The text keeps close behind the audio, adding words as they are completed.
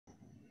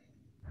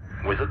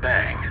With a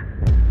bang,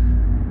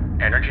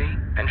 energy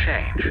and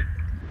change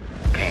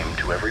came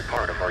to every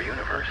part of our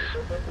universe.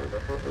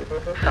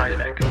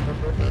 Seismic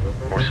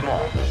or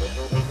small,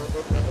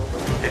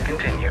 it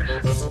continues.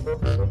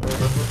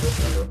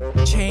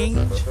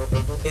 Change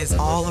is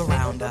all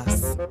around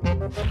us,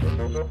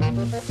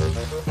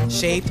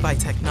 shaped by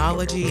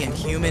technology and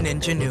human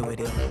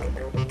ingenuity.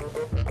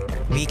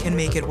 We can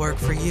make it work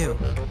for you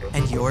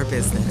and your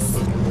business.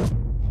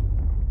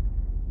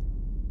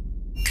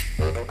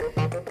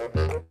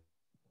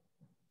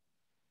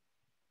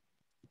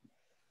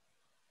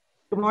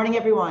 Good morning,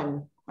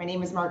 everyone. My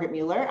name is Margaret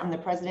Mueller. I'm the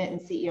president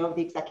and CEO of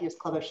the Executives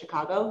Club of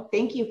Chicago.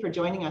 Thank you for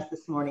joining us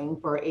this morning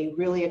for a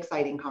really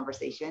exciting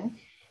conversation.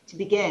 To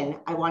begin,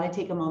 I want to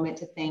take a moment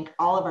to thank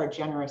all of our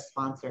generous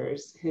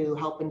sponsors who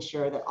help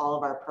ensure that all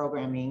of our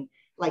programming,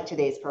 like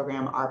today's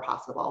program, are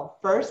possible.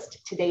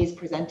 First, today's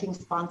presenting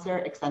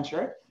sponsor,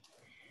 Accenture.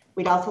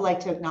 We'd also like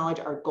to acknowledge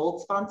our gold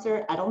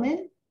sponsor,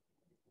 Edelman,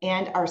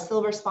 and our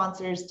silver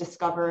sponsors,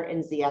 Discover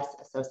and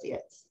ZS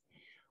Associates.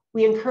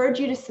 We encourage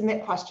you to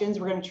submit questions.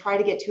 We're going to try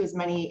to get to as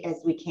many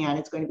as we can.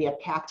 It's going to be a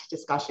packed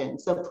discussion.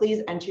 So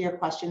please enter your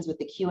questions with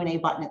the Q&A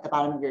button at the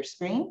bottom of your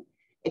screen.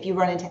 If you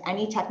run into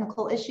any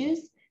technical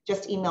issues,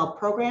 just email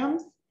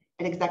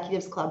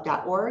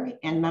programs@executivesclub.org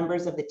and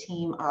members of the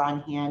team are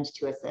on hand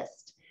to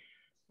assist.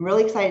 I'm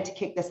really excited to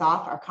kick this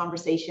off, our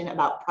conversation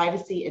about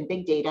privacy and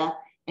big data.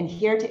 And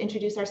here to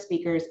introduce our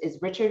speakers is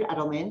Richard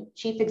Edelman,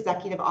 Chief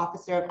Executive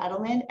Officer of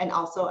Edelman, and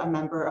also a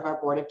member of our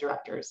board of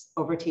directors.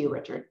 Over to you,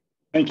 Richard.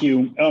 Thank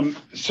you.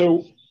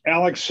 So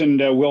Alex and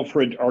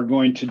Wilfred are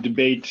going to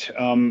debate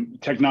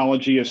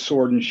technology as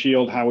sword and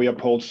shield, how we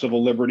uphold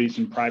civil liberties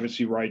and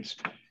privacy rights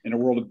in a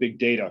world of big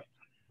data.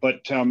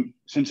 But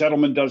since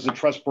Edelman does the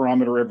trust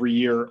barometer every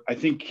year, I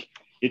think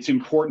it's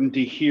important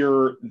to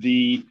hear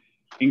the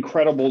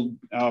incredible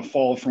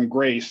fall from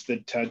grace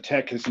that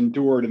tech has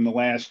endured in the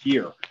last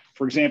year.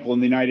 For example, in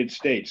the United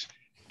States,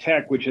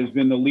 tech, which has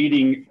been the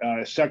leading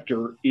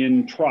sector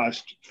in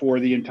trust for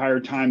the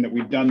entire time that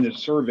we've done this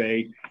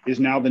survey, is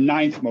now the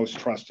 9th most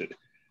trusted.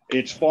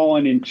 It's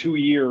fallen in 2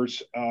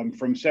 years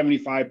from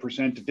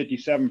 75% to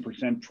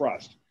 57%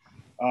 trust.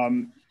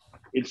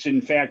 It's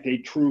in fact a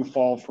true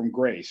fall from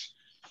grace.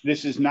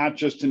 This is not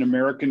just an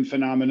American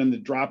phenomenon. The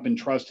drop in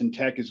trust in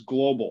tech is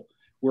global.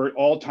 We're at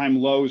all-time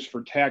lows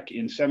for tech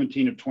in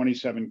 17 of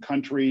 27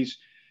 countries,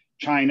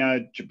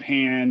 China,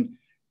 Japan,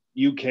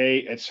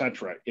 UK,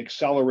 etc.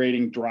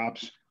 Accelerating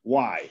drops.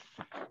 Why?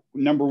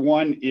 Number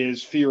one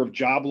is fear of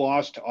job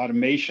loss to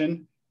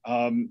automation.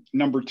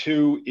 Number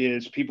two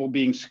is people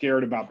being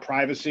scared about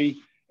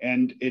privacy,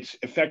 and it's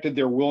affected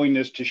their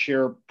willingness to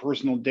share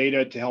personal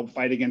data to help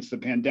fight against the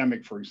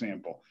pandemic, for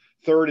example.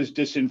 Third is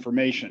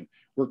disinformation.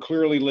 We're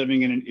clearly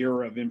living in an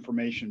era of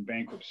information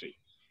bankruptcy.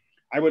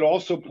 I would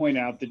also point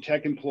out that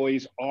tech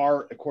employees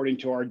are, according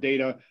to our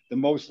data, the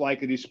most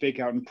likely to speak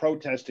out and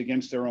protest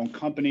against their own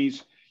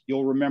companies.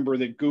 You'll remember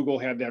that Google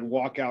had that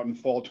walkout in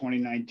fall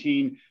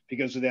 2019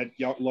 because of that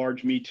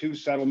large Me Too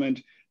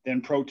settlement,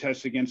 then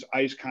protests against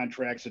ICE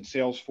contracts at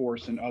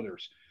Salesforce and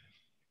others.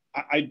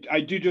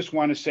 I do just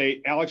want to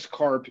say Alex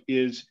Karp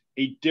is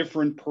a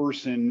different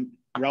person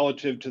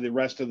relative to the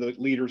rest of the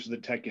leaders of the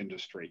tech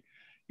industry.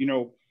 You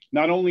know,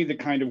 not only the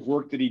kind of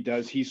work that he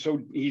does, he's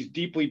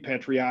deeply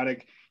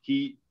patriotic.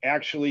 He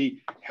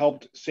actually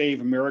helped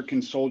save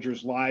American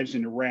soldiers' lives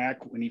in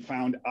Iraq when he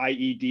found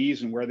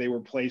IEDs and where they were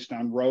placed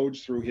on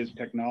roads through his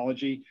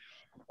technology.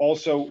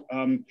 Also,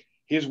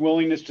 his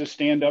willingness to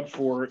stand up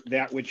for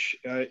that which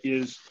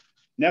is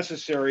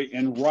necessary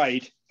and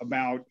right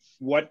about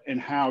what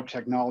and how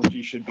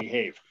technology should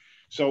behave.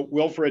 So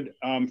Wilfred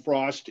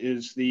Frost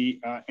is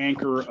the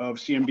anchor of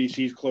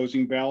CNBC's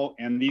Closing Bell,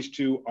 and these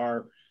two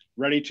are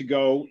ready to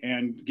go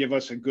and give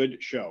us a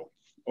good show.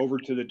 Over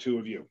to the two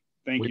of you.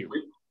 Thank you.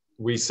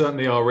 We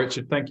certainly are,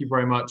 Richard. Thank you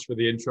very much for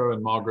the intro,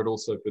 and Margaret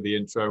also for the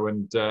intro.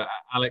 And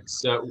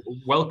Alex,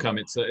 welcome.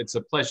 It's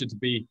a pleasure to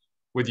be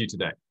with you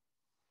today.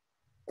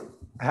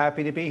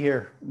 Happy to be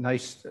here.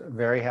 Nice,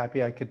 very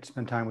happy I could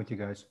spend time with you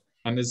guys.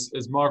 And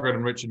as Margaret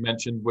and Richard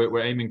mentioned,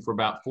 we're aiming for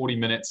about 40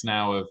 minutes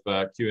now of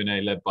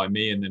Q&A led by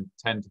me, and then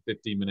 10 to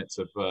 15 minutes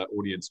of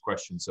audience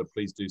questions. So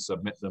please do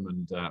submit them,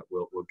 and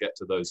we'll get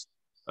to those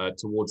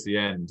towards the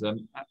end.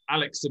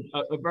 Alex,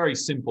 a very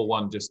simple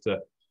one just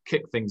to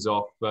kick things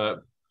off.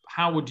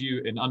 How would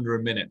you, in under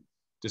a minute,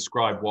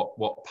 describe what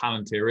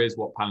Palantir is,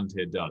 what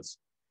Palantir does?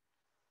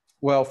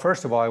 Well,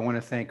 first of all, I want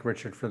to thank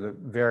Richard for the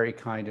very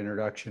kind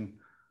introduction,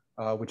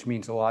 which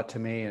means a lot to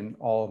me and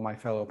all of my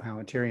fellow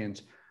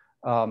Palantirians.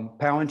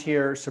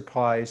 Palantir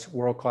supplies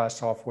world-class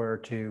software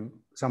to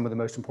some of the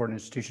most important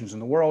institutions in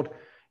the world,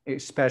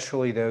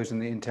 especially those in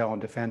the intel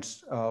and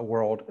defense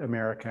world,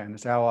 America and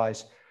its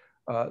allies,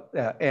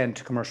 and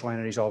to commercial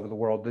entities all over the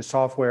world. The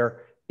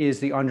software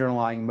is the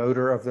underlying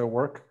motor of their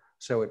work.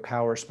 So it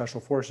powers special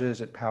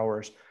forces, it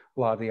powers a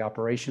lot of the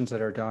operations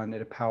that are done,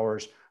 it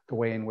powers the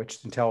way in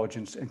which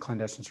intelligence and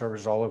clandestine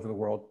services all over the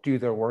world do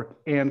their work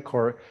and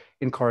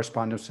in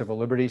correspondence with civil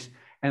liberties.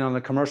 And on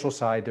the commercial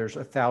side, there's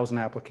 1,000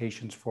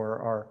 applications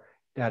for our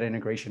data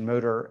integration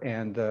motor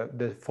and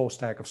the full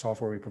stack of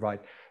software we provide.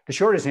 The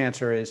shortest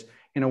answer is,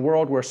 in a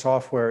world where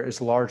software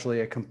is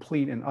largely a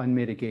complete and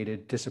unmitigated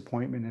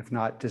disappointment, if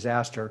not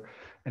disaster,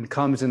 and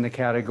comes in the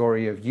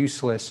category of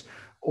useless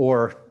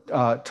or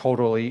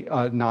totally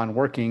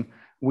non-working,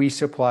 we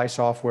supply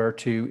software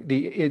to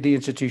the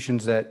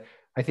institutions that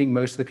I think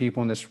most of the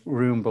people in this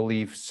room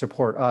believe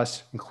support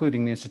us,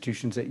 including the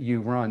institutions that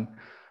you run.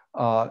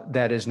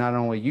 That is not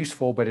only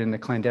useful, but in the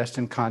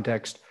clandestine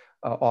context,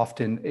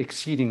 often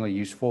exceedingly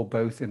useful,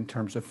 both in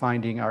terms of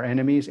finding our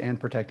enemies and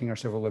protecting our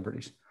civil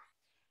liberties.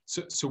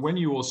 So when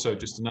you also,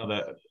 just another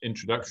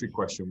introductory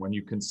question, when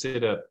you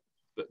consider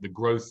the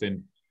growth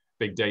in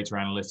big data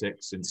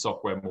analytics in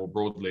software more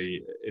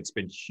broadly, it's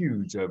been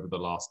huge over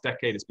the last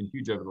decade. It's been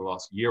huge over the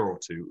last year or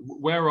two.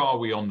 Where are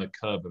we on the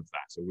curve of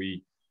that? Are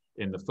we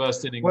in the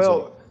first innings?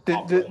 Well,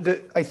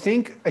 I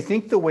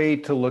think the way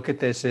to look at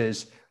this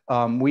is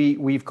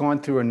we've gone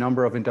through a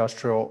number of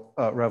industrial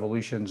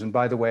revolutions. And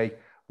by the way,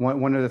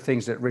 one of the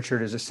things that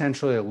Richard is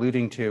essentially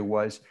alluding to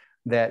was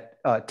that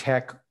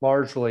tech,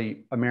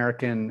 largely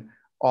American,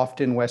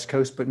 often West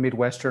Coast, but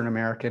Midwestern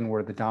American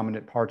were the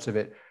dominant parts of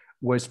it,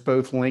 was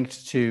both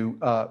linked to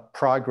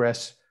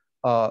progress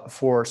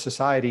for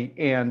society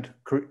and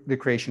the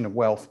creation of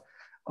wealth.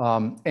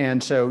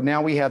 And so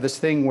now we have this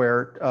thing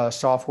where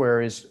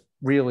software is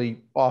really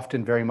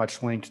often very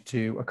much linked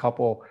to a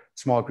couple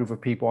small group of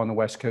people on the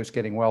West Coast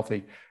getting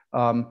wealthy.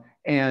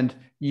 And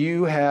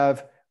you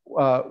have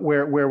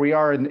where we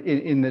are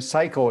in this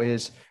cycle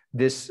is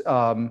this,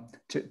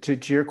 to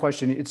your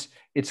question,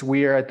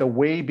 we are at the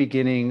way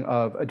beginning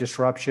of a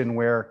disruption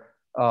where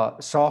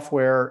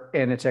software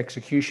and its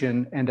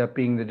execution end up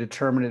being the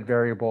determinant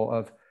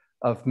variable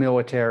of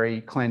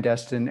military,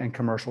 clandestine, and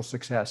commercial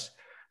success.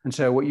 And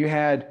so what you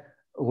had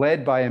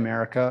led by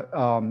America,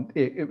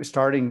 it was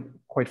starting,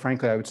 quite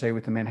frankly, I would say,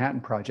 with the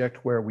Manhattan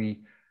Project, where we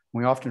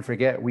often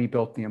forget we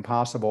built the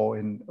impossible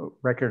in a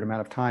record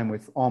amount of time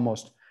with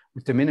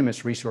de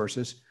minimis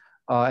resources,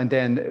 and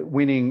then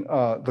winning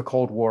the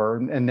Cold War,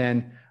 and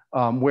then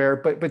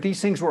but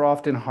these things were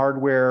often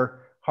hardware,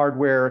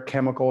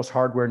 chemicals,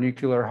 hardware,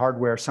 nuclear,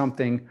 hardware,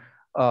 something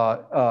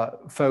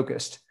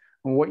focused.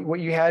 And what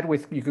you had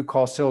with, you could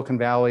call Silicon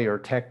Valley or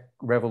Tech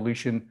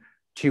Revolution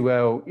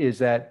 2.0, is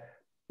that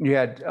you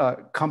had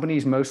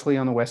companies mostly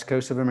on the West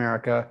Coast of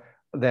America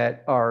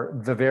that are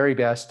the very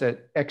best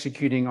at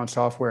executing on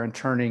software and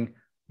turning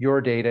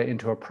your data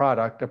into a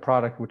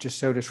product which is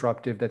so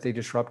disruptive that they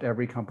disrupt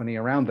every company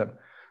around them.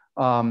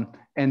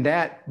 And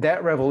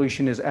that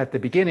revolution is at the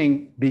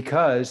beginning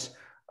because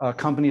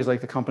companies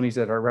like the companies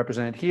that are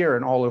represented here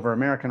and all over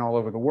America and all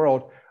over the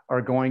world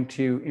are going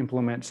to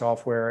implement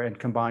software and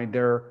combine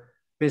their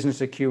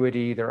business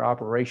acuity, their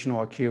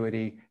operational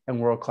acuity, and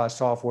world-class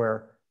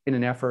software in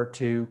an effort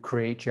to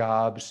create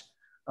jobs,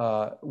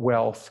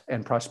 wealth,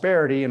 and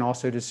prosperity, and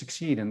also to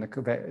succeed in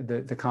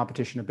the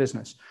competition of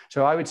business.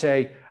 So I would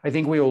say, I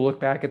think we will look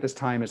back at this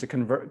time as a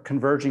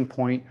converging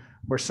point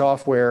where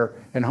software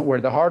and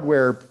where the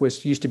hardware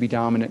used to be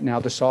dominant,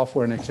 now the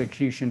software and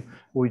execution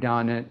will be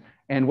dominant.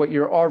 And what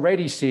you're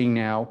already seeing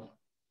now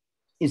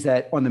is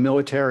that on the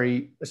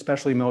military,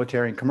 especially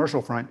military and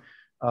commercial front,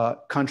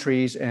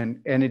 countries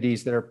and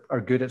entities that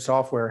are good at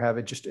software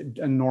have just an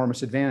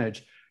enormous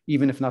advantage,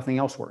 even if nothing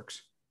else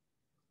works.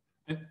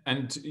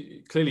 And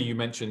clearly, you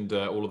mentioned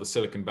all of the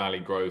Silicon Valley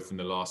growth in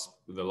the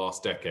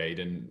last decade,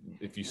 and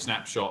if you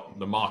snapshot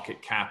the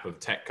market cap of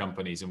tech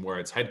companies and where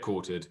it's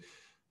headquartered,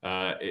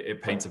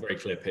 it paints a very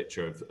clear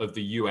picture of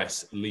the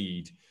US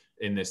lead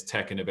in this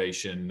tech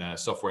innovation,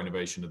 software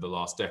innovation of the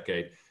last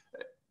decade.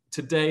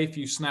 Today, if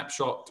you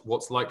snapshot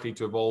what's likely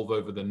to evolve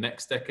over the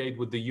next decade,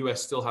 would the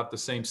US still have the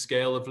same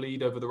scale of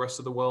lead over the rest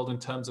of the world in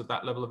terms of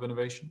that level of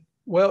innovation?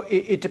 Well,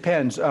 it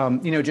depends.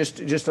 Don't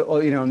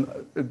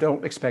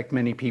expect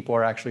many people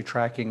are actually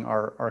tracking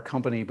our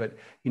company, but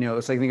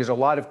it's like, I think there's a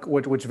lot of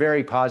what's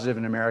very positive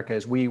in America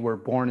is we were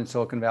born in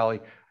Silicon Valley.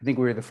 I think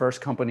we were the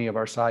first company of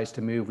our size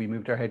to move. We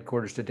moved our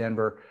headquarters to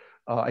Denver.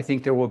 I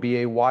think there will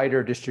be a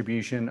wider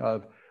distribution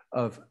of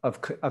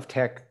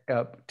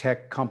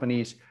tech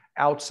companies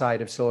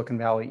outside of Silicon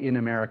Valley in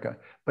America.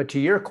 But to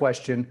your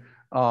question,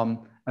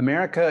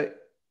 America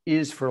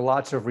is, for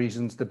lots of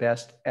reasons, the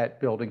best at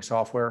building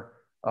software.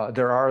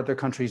 There are other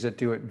countries that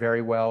do it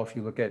very well. If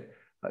you look at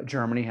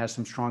Germany has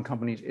some strong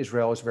companies.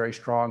 Israel is very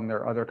strong. There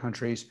are other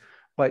countries.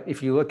 But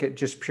if you look at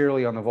just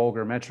purely on the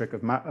vulgar metric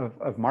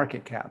of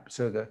market cap,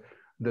 so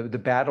the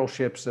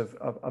battleships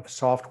of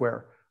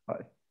software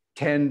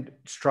tend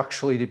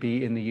structurally to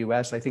be in the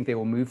US. I think they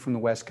will move from the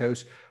West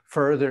Coast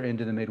further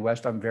into the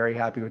Midwest. I'm very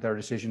happy with our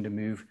decision to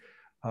move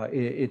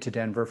into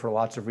Denver for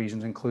lots of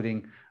reasons,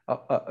 including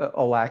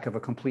a lack of a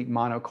complete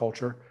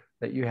monoculture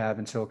that you have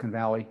in Silicon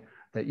Valley.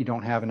 that you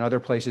don't have in other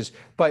places.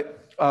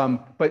 But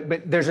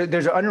there's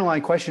an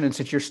underlying question, and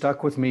since you're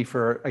stuck with me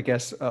for, I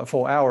guess, a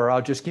full hour,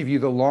 I'll just give you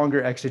the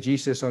longer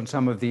exegesis on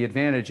some of the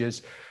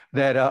advantages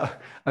that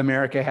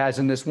America has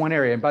in this one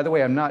area. And by the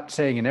way, I'm not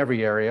saying in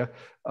every area.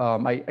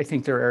 I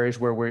think there are areas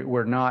where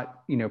we're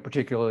not,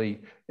 particularly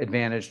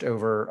advantaged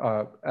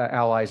over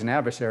allies and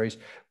adversaries.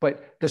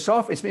 But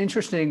it's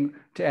interesting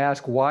to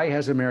ask, why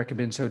has America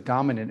been so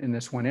dominant in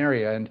this one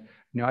area? And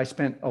I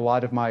spent a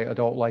lot of my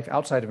adult life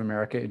outside of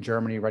America, in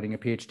Germany, writing a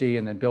PhD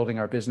and then building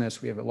our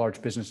business. We have a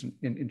large business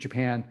in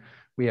Japan.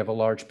 We have a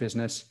large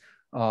business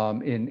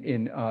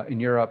in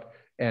Europe,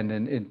 and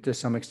then to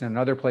some extent in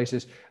other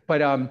places.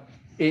 But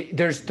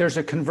there's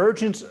a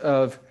convergence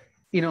of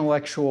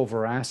intellectual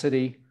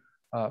veracity,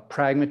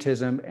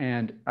 pragmatism,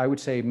 and I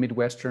would say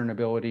Midwestern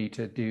ability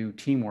to do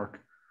teamwork.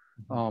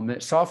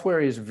 That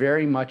software is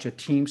very much a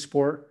team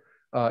sport.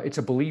 It's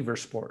a believer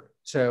sport.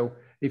 So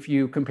if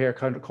you compare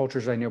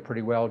cultures I know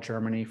pretty well,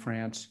 Germany,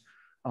 France,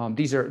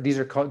 these are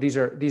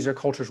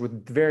cultures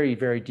with very,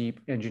 very deep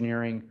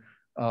engineering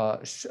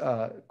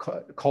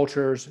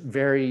cultures,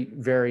 very,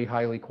 very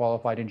highly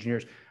qualified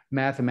engineers,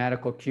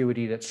 mathematical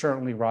acuity that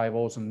certainly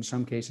rivals, and in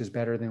some cases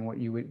better than what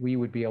we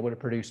would be able to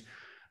produce.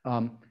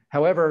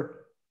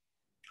 However,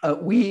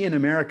 we in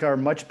America are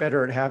much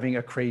better at having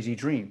a crazy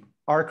dream.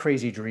 Our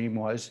crazy dream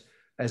was,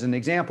 as an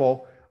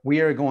example,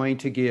 we are going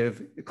to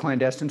give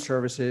clandestine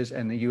services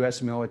and the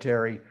US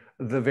military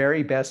the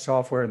very best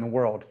software in the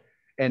world.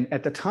 And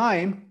at the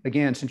time,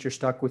 again, since you're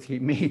stuck with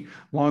me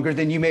longer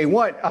than you may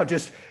want,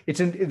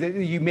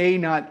 you may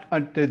not,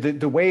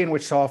 the way in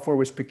which software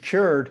was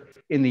procured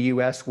in the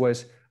US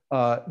was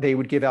they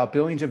would give out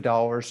billions of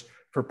dollars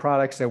for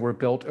products that were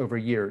built over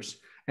years.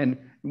 And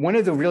one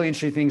of the really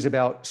interesting things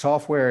about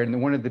software,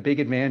 and one of the big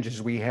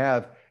advantages we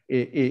have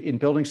in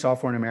building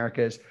software in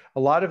America, is a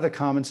lot of the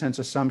common sense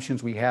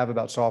assumptions we have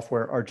about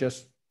software are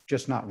just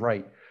not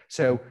right.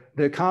 So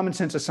the common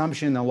sense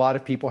assumption a lot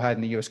of people had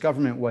in the US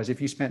government was,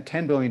 if you spent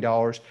 $10 billion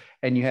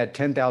and you had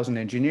 10,000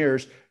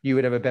 engineers, you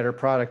would have a better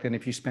product than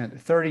if you spent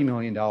 $30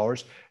 million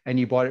and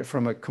you bought it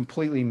from a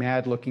completely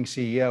mad looking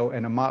CEO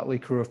and a motley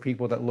crew of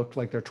people that looked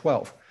like they're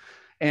 12.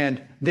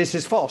 And this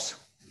is false.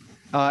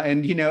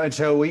 And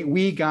so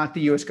we got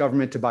the US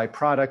government to buy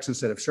products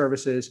instead of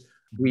services.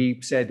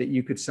 We said that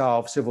you could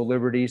solve civil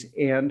liberties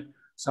and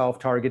solve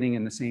targeting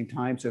in the same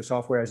time. So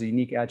software has a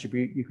unique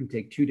attribute. You can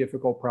take two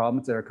difficult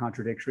problems that are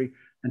contradictory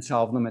and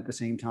solve them at the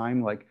same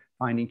time, like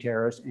finding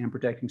terrorists and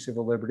protecting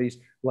civil liberties,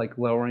 like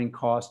lowering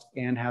cost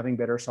and having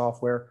better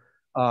software.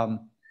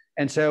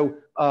 And so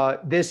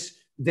this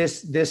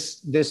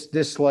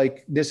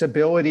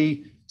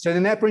ability. So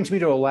then that brings me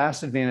to a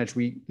last advantage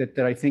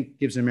that I think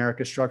gives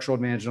America structural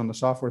advantage on the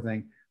software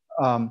thing.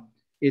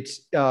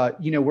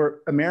 Where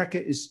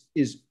America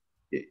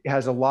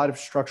has a lot of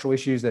structural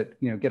issues that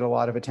get a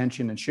lot of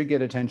attention and should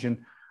get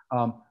attention.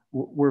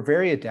 We're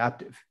very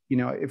adaptive.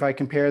 If I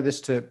compare this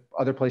to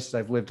other places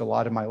I've lived a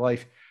lot of my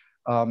life,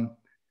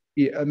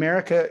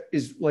 America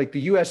is like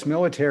the US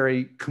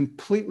military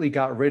completely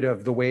got rid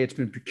of the way it's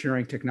been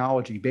procuring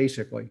technology,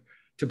 basically,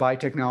 to buy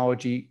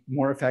technology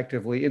more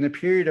effectively in a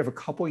period of a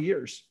couple of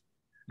years.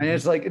 And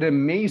it's like an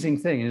amazing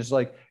thing. It's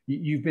like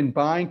you've been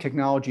buying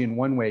technology in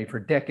one way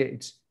for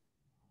decades.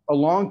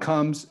 Along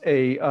comes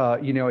a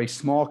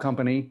small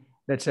company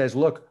that says,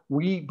 look,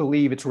 we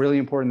believe it's really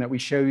important that we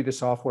show you the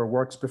software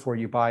works before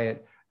you buy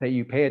it, that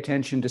you pay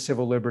attention to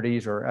civil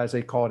liberties, or as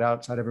they call it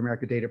outside of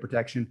America, data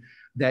protection,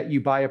 that you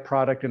buy a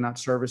product and not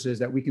services,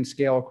 that we can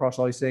scale across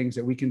all these things,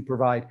 that we can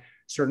provide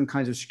certain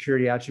kinds of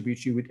security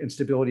attributes and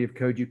stability of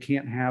code you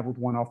can't have with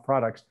one-off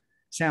products.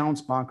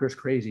 Sounds bonkers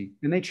crazy.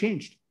 And they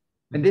changed.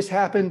 And this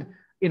happened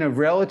in a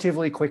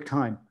relatively quick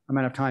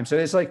amount of time. So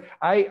it's like,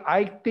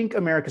 I think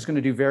America's going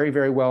to do very,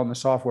 very well on the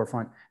software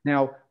front.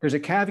 Now, there's a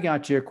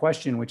caveat to your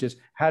question, which is,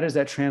 how does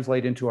that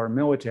translate into our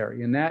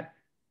military? And that,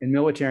 in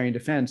military and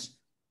defense,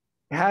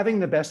 having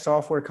the best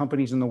software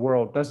companies in the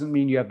world doesn't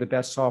mean you have the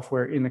best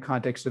software in the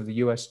context of the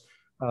US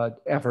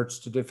efforts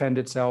to defend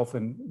itself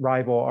and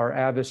rival our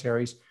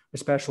adversaries,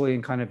 especially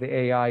in kind of the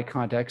AI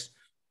context.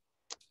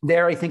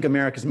 There, I think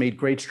America's made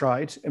great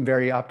strides and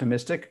very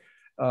optimistic.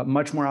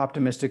 Much more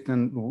optimistic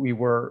than we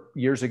were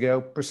years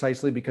ago,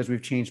 precisely because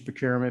we've changed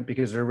procurement,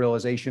 because of the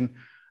realization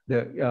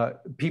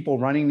that people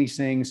running these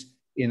things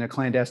in a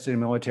clandestine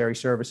military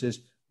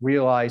services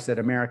realize that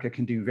America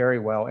can do very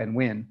well and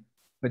win,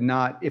 but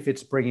not if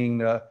it's bringing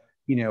the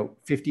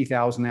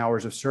 50,000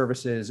 hours of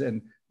services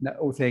and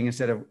thing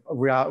instead of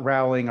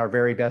rallying our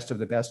very best of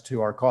the best to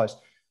our cause.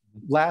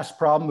 Last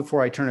problem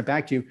before I turn it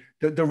back to you,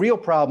 the real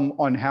problem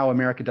on how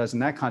America does in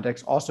that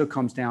context also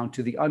comes down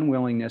to the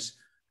unwillingness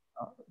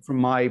from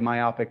my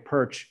myopic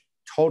perch,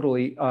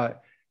 totally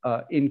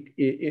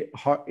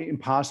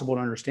impossible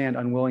to understand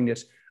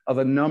unwillingness of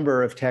a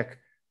number of tech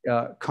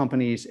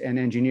companies and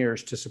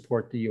engineers to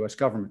support the US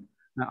government.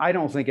 Now, I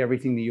don't think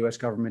everything the US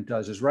government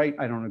does is right.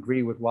 I don't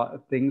agree with a lot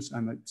of things.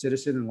 I'm a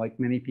citizen, and like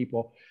many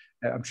people,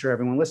 I'm sure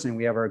everyone listening,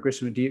 we have our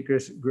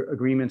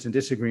agreements and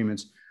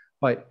disagreements.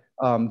 But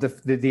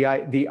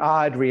the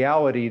odd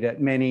reality that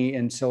many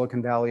in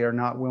Silicon Valley are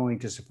not willing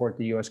to support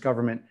the U.S.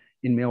 government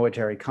in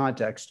military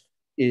context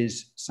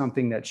is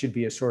something that should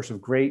be a source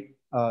of great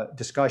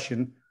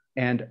discussion.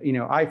 And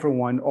I, for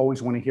one,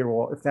 always want to hear,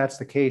 well, if that's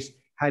the case,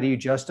 how do you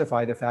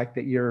justify the fact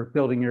that you're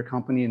building your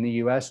company in the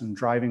U.S. and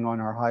driving on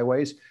our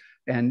highways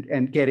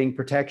and getting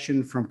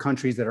protection from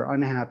countries that are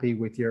unhappy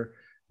with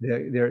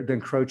the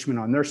encroachment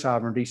on their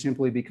sovereignty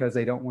simply because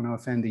they don't want to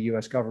offend the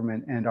U.S.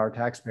 government and our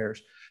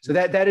taxpayers? So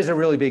that is a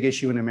really big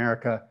issue in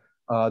America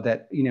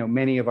that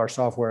many of our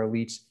software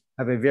elites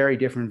have a very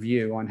different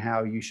view on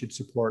how you should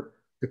support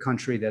the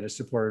country that has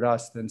supported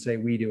us than, say,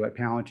 we do at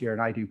Palantir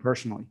and I do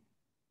personally.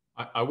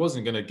 I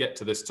wasn't going to get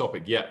to this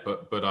topic yet,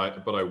 but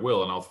I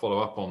will, and I'll follow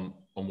up on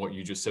what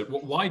you just said.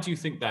 Why do you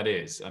think that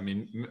is? I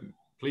mean,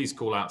 please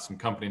call out some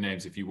company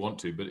names if you want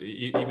to, but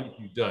even if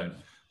you don't,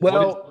 what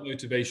is the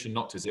motivation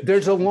not to zip?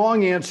 There's a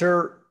long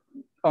answer.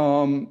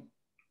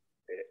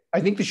 I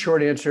think the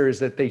short answer is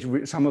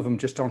that some of them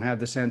just don't have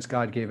the sense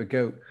God gave a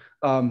goat,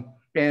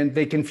 and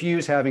they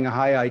confuse having a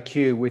high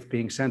IQ with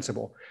being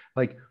sensible.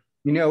 But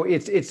in any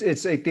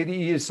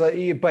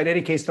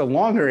case, the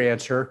longer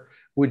answer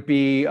would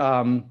be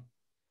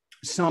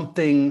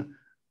something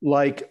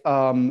like,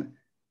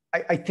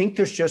 I think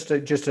there's just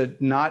a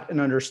not an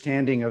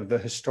understanding of the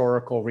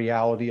historical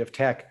reality of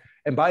tech.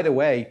 And by the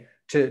way,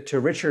 to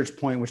Richard's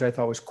point, which I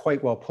thought was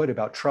quite well put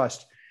about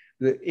trust,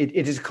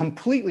 it is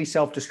completely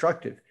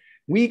self-destructive.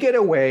 We get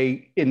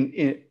away,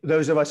 in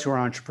those of us who are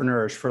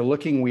entrepreneurs, for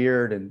looking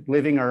weird and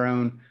living our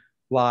own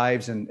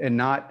lives and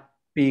not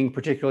being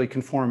particularly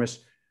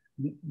conformist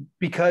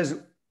because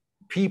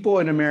people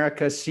in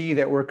America see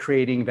that we're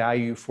creating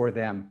value for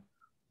them.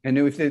 And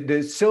if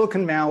the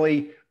Silicon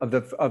Valley of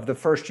the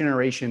first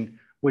generation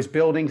was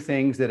building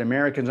things that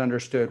Americans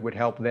understood would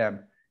help them.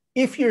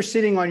 If you're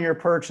sitting on your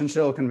perch in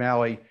Silicon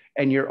Valley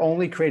and you're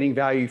only creating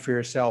value for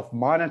yourself,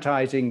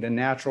 monetizing the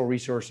natural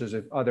resources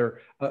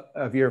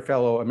of your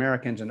fellow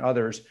Americans and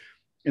others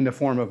in the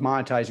form of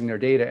monetizing their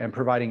data and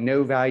providing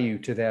no value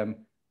to them,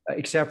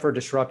 except for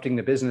disrupting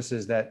the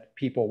businesses that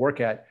people work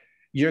at,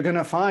 you're going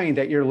to find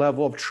that your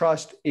level of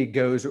trust, it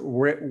goes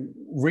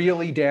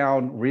really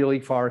down really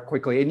far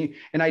quickly.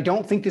 And I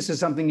don't think this is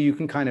something you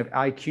can kind of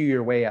IQ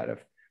your way out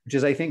of, which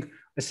is, I think,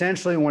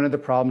 essentially one of the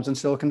problems in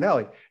Silicon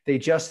Valley. They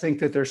just think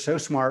that they're so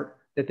smart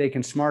that they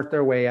can smart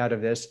their way out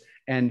of this.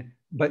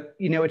 But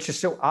it's just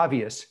so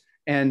obvious.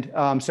 And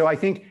so I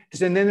think,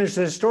 and then there's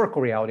the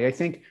historical reality. I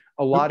think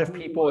a lot of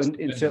people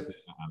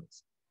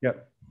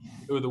Yep.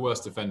 Who are the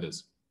worst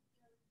offenders?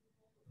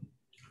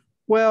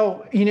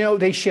 Well,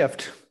 they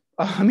shift.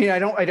 I mean, I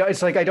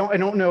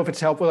don't know if it's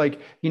helpful.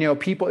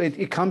 People,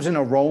 it comes in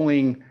a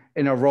rolling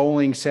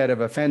set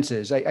of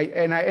offenses.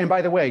 And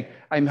by the way,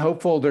 I'm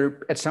hopeful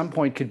there at some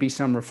point could be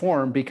some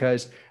reform,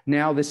 because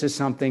now this is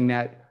something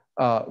that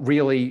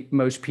really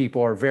most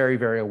people are very,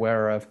 very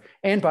aware of.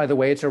 And by the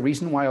way, it's a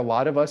reason why a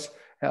lot of us,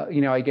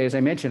 as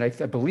I mentioned, I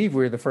believe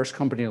we were the first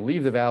company to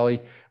leave the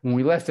Valley. When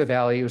we left the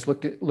Valley, it was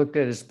looked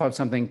at as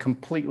something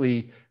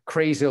completely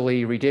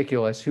crazily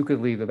ridiculous. Who could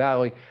leave the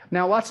Valley?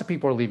 Now, lots of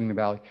people are leaving the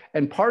Valley.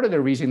 And part of the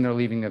reason they're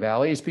leaving the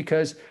Valley is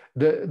because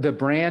the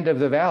brand of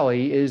the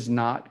Valley is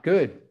not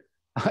good.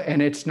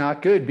 And it's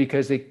not good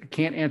because they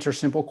can't answer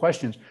simple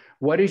questions.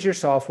 What does your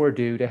software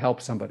do to help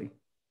somebody?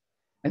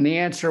 And the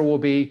answer will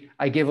be,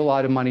 I give a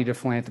lot of money to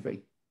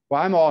philanthropy.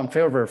 Well, I'm all in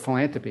favor of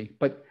philanthropy,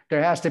 but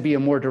there has to be a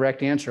more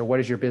direct answer. What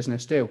does your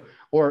business do?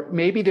 Or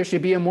maybe there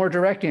should be a more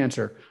direct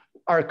answer.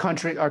 Our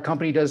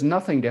company does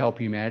nothing to help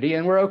humanity,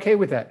 and we're okay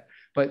with that.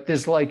 But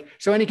there's so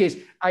in any case,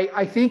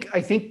 I think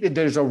that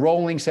there's a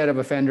rolling set of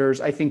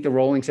offenders. I think the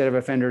rolling set of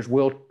offenders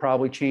will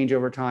probably change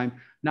over time,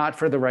 not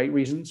for the right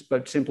reasons,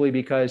 but simply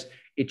because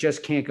it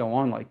just can't go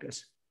on like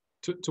this.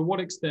 To what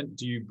extent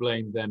do you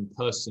blame them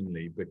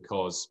personally?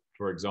 Because,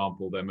 for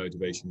example, their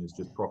motivation is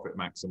just profit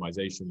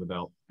maximization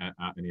without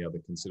any other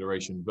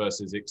consideration,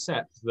 versus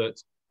accept that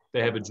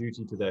they have a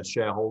duty to their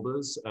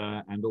shareholders,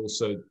 and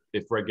also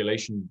if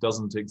regulation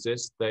doesn't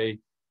exist, they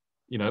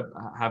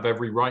have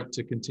every right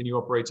to continue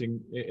operating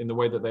in the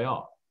way that they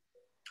are.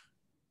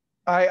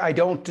 I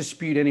don't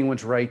dispute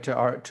anyone's right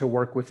to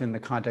work within the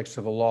context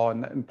of the law,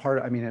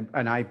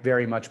 and I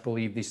very much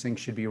believe these things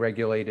should be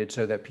regulated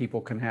so that people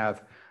can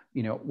have,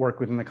 work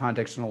within the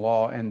context of the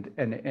law, and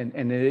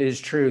it is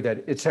true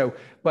that it's so.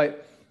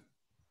 But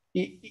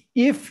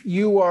if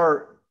you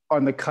are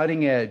on the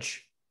cutting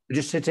edge,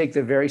 just to take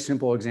the very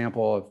simple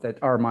example of that,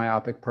 our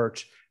myopic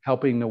perch,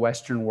 helping the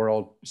Western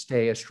world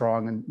stay as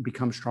strong and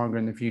become stronger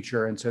in the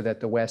future, and so that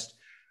the West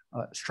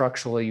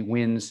structurally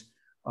wins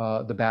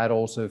the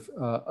battles of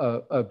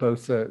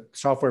both the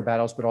software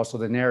battles, but also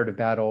the narrative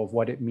battle of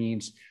what it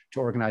means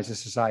to organize a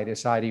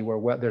society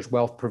where there's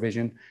wealth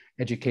provision,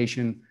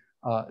 education,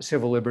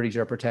 civil liberties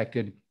are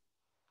protected,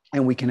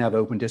 and we can have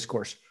open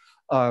discourse.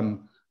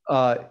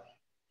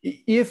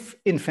 If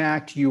in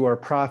fact you are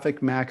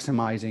profit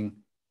maximizing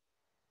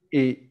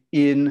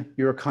in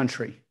your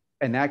country,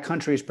 and that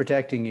country is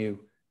protecting you,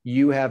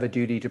 you have a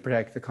duty to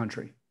protect the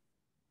country.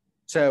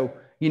 So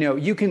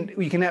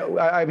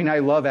I mean, I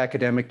love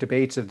academic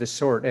debates of this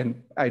sort,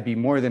 and I'd be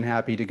more than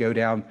happy to go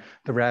down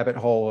the rabbit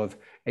hole of,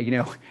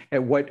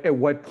 at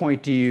what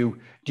point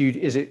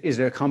is it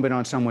incumbent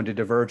on someone to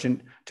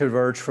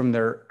diverge from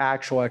their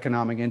actual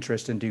economic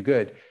interest and do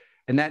good?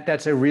 And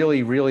that's a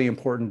really, really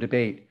important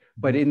debate.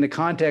 But in the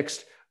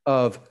context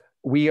of,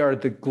 we are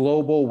the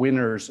global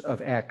winners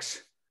of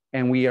X,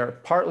 and we are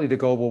partly the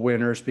global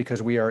winners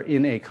because we are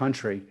in a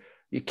country.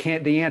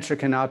 The answer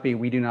cannot be,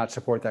 we do not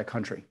support that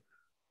country.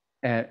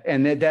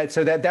 And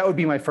that would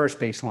be my first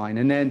baseline.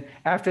 And then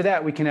after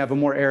that, we can have a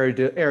more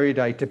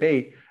erudite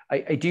debate.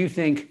 I do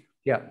think,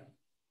 yeah.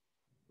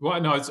 Well,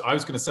 no, I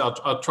was going to say,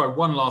 I'll try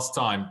one last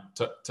time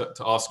to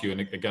ask you,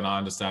 and again, I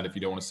understand if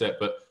you don't want to say it,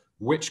 but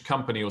which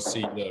company or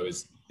CEO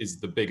is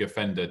the big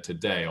offender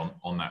today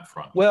on that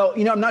front? Well,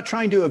 I'm not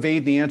trying to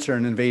evade the answer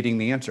and evading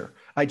the answer.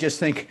 I just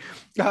think,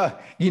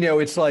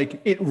 it's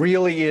like, it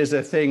really is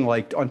a thing.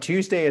 Like on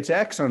Tuesday, it's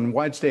X, on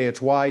Wednesday,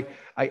 it's Y.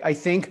 I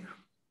think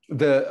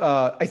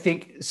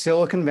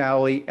Silicon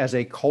Valley as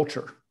a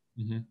culture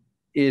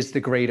is the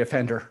great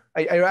offender.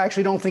 I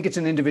actually don't think it's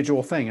an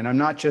individual thing. And I'm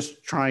not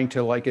just trying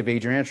to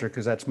evade your answer,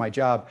 because that's my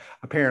job.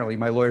 Apparently,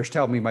 my lawyers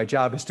tell me my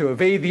job is to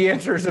evade the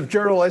answers of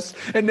journalists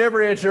and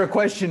never answer a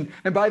question.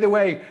 And by the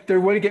way, they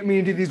want to get me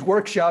into these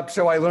workshops,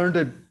 so I learned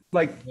to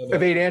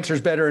evade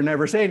answers better and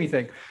never say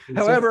anything.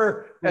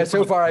 However,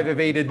 so far I've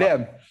evaded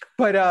them.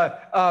 But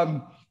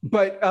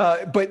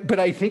I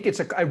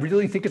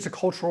really think it's a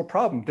cultural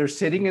problem. They're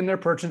sitting in their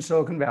perch in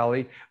Silicon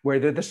Valley, where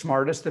they're the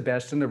smartest, the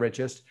best, and the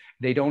richest.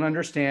 They don't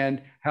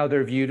understand how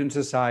they're viewed in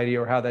society,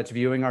 or how that's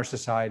viewing our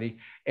society.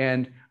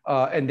 And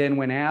then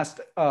when asked,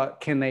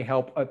 can they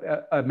help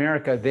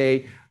America,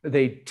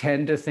 they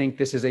tend to think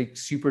this is a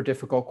super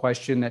difficult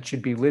question that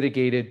should be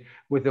litigated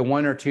with the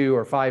 1 or 2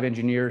 or 5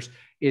 engineers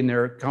in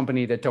their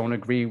company that don't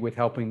agree with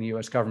helping the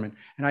US government.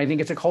 And I think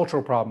it's a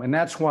cultural problem. And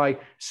that's why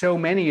so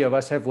many of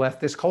us have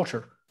left this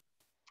culture.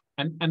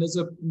 And there's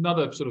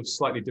another sort of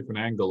slightly different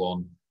angle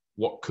on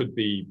what could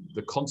be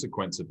the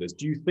consequence of this.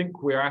 Do you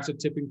think we're at a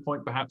tipping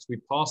point? Perhaps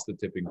we've passed the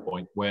tipping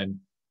point when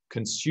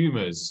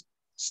consumers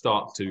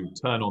start to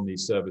turn on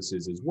these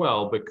services as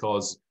well,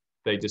 because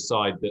they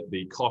decide that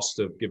the cost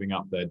of giving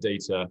up their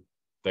data,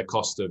 their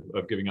cost of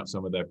giving up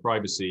some of their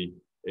privacy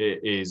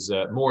is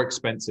more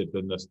expensive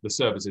than the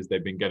services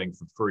they've been getting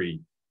for free,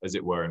 as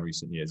it were, in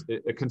recent years.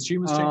 Are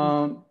consumers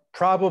changing?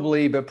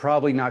 Probably, but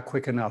probably not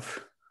quick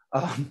enough.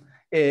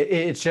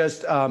 It's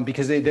just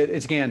because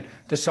it's, again,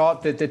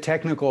 the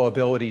technical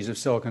abilities of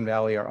Silicon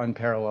Valley are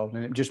unparalleled,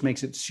 and it just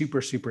makes it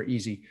super, super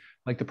easy.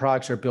 Like, the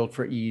products are built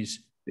for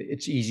ease.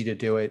 It's easy to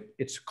do it.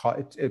 It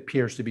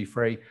appears to be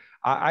free.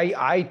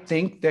 I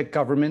think that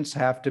governments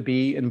have to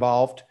be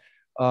involved.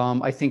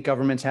 I think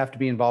governments have to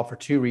be involved for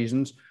 2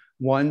 reasons.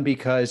 One,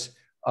 because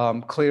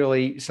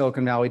clearly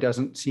Silicon Valley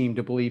doesn't seem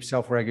to believe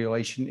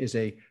self-regulation is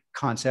a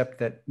concept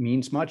that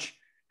means much.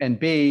 And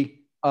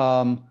B,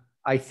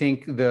 I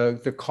think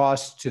the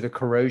cost to the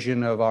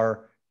corrosion of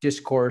our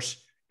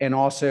discourse, and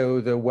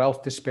also the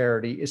wealth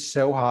disparity, is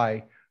so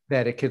high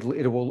that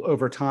it will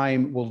over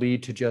time will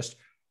lead to just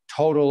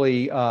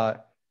totally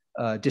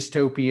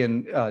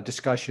dystopian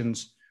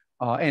discussions,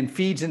 and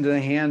feeds into the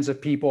hands of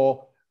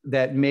people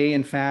that may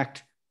in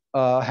fact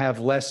have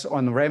less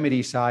on the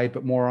remedy side,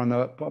 but more on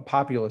the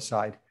populist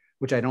side,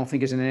 which I don't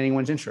think is in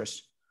anyone's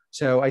interest.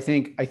 So I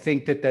think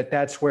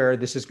that's where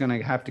this is going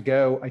to have to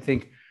go. I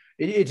think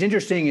it's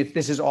interesting.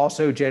 This is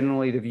also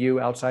generally the view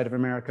outside of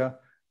America.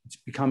 It's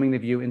becoming the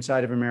view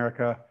inside of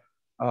America.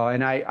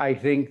 And I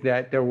think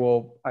that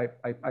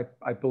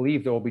I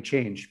believe there will be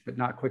change, but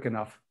not quick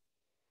enough.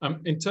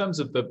 In terms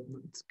of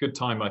it's a good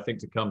time, I think,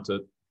 to come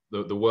to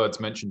the words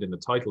mentioned in the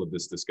title of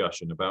this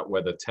discussion about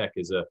whether tech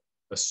is a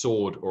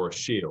sword or a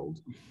shield.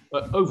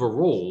 But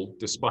overall,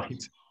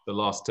 despite the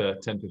last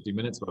 10-15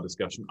 minutes of our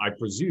discussion, I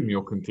presume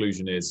your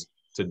conclusion is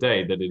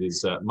today that it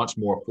is much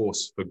more a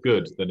force for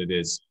good than it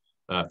is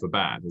for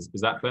bad. Is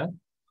that fair?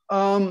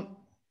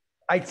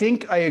 I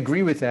think I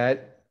agree with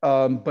that,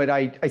 but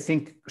I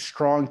think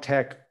strong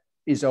tech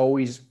is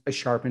always a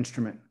sharp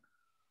instrument.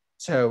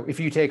 So if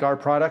you take our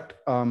product,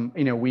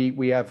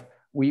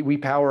 we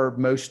power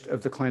most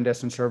of the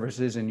clandestine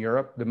services in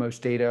Europe, the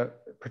most data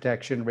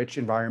protection rich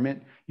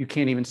environment. You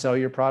can't even sell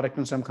your product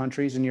in some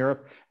countries in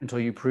Europe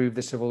until you prove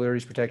the civil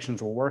liberties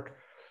protections will work,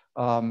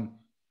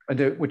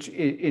 which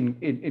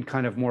in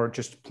kind of more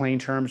just plain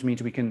terms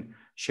means we can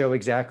show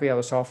exactly how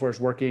the software is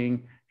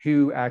working,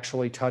 who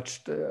actually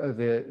touched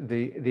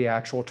the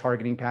actual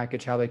targeting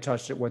package, how they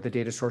touched it, what the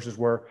data sources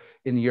were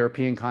in the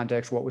European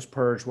context, what was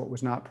purged, what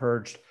was not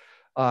purged.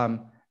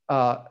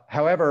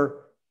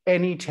 However,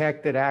 any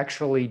tech that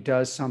actually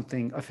does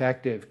something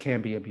effective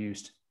can be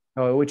abused,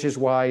 which is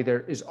why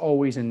there is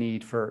always a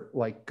need for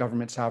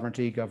government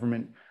sovereignty,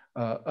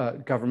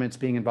 governments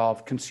being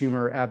involved,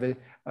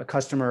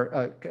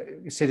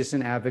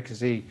 citizen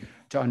advocacy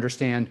to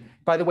understand.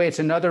 By the way, it's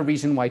another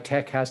reason why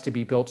tech has to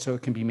be built so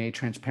it can be made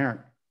transparent.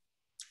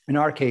 In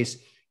our case,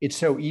 it's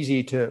so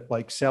easy to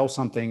like sell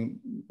something.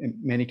 In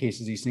many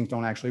cases, these things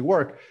don't actually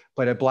work,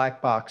 but a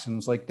black box. And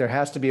it's like, there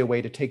has to be a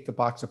way to take the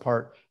box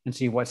apart and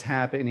see what's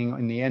happening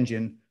in the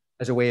engine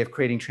as a way of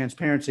creating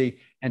transparency.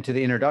 And to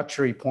the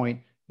introductory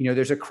point,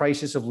 there's a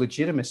crisis of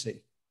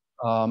legitimacy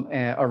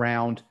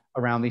around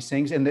these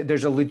things. And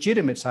there's a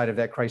legitimate side of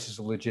that crisis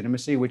of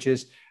legitimacy, which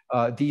is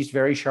these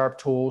very sharp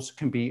tools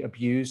can be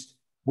abused,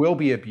 will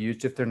be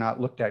abused if they're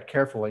not looked at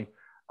carefully.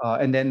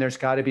 And then there's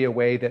got to be a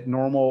way that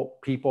normal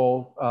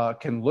people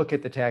can look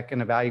at the tech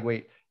and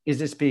evaluate, is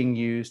this being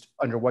used?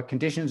 Under what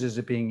conditions is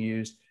it being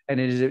used? And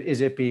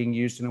is it being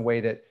used in a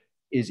way that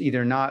is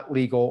either not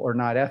legal or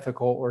not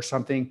ethical or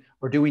something?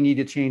 Or do we need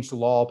to change the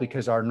law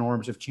because our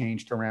norms have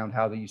changed around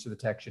how the use of the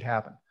tech should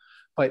happen?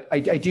 But I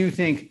do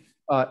think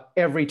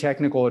every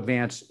technical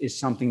advance is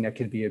something that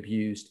could be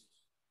abused.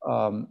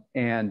 In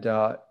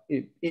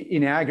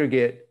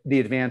aggregate, the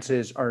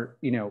advances are,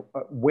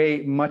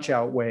 much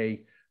outweigh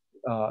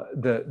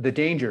the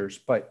dangers,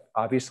 but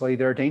obviously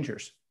there are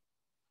dangers.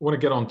 I want to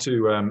get on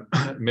to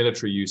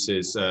military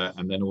uses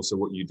and then also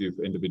what you do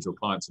for individual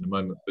clients in a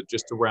moment. But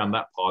just to round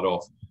that part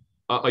off,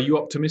 are you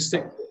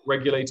optimistic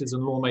regulators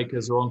and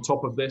lawmakers are on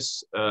top of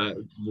this,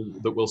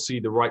 that we'll see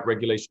the right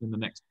regulation in the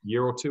next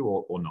year or two,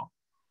 or not?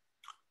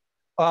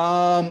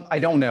 I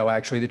don't know,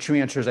 actually. The true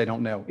answer is I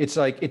don't know. It's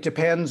like, it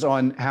depends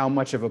on how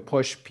much of a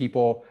push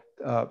people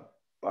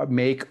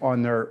make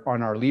on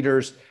our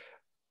leaders.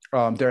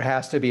 There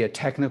has to be a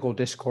technical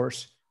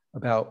discourse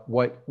about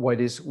what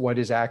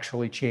is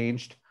actually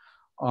changed.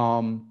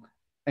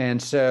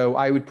 And so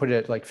I would put it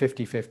at like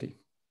 50-50.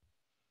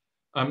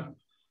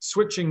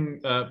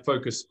 Switching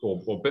focus or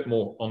a bit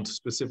more on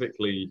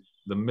specifically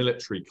the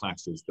military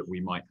clashes that we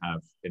might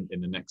have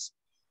in the next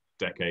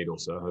decade or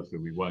so, hopefully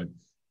we won't.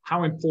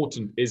 How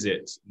important is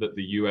it that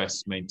the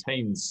US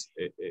maintains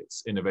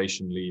its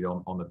innovation lead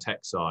on the tech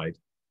side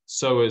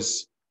so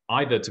as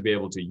either to be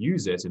able to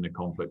use it in a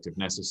conflict if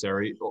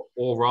necessary,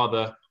 or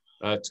rather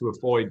to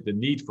avoid the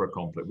need for a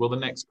conflict? Will the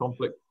next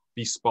conflict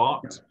be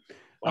sparked?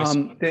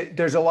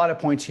 There's a lot of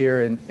points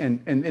here,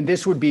 and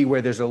this would be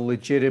where there's a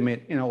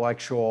legitimate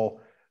intellectual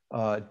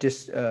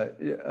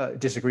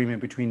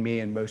disagreement between me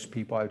and most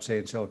people, I would say,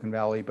 in Silicon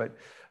Valley. But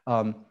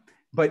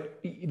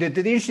the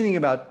interesting thing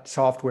about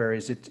software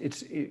is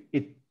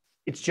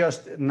it's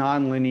just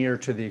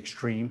nonlinear to the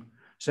extreme.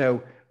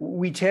 So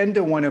we tend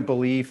to want to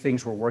believe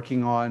things we're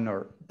working on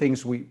or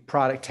things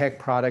tech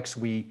products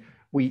we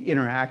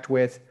interact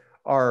with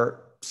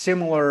are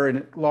similar, and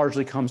it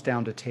largely comes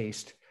down to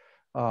taste.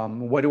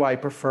 What do I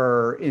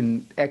prefer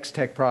in X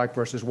tech product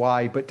versus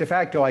Y? But de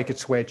facto, I could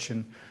switch,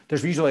 and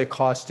there's usually a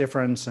cost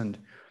difference, and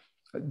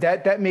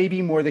that may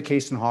be more the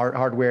case in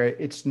hardware.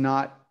 It's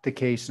not the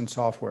case in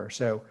software.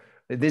 So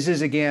this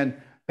is,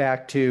 again,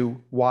 back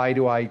to why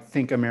do I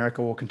think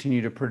America will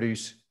continue to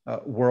produce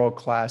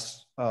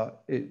world-class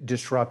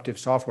disruptive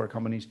software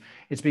companies?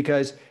 It's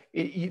because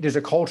there's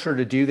a culture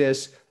to do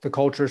this. The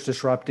culture is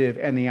disruptive,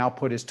 and the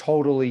output is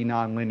totally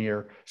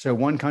nonlinear. So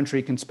one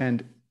country can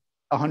spend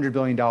 $100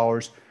 billion,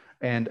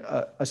 and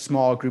a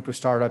small group of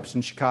startups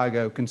in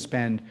Chicago can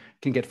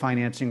get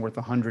financing worth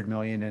 $100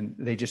 million, and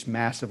they just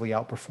massively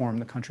outperform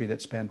the country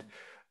that spent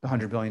the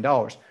 $100 billion.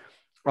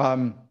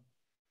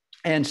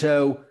 And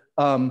so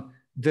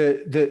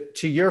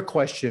to your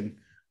question,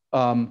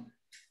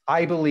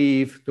 I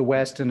believe the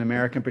West, and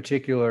America in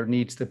particular,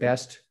 needs the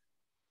best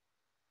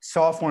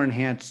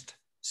software-enhanced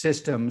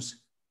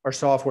systems or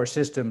software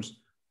systems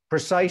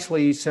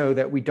precisely so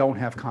that we don't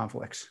have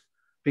conflicts.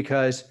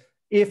 Because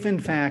if, in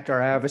fact,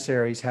 our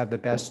adversaries have the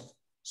best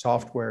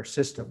software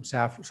systems,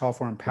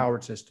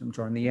 software-empowered systems,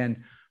 or in the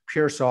end,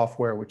 pure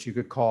software, which you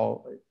could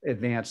call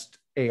advanced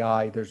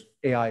AI.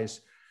 AI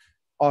is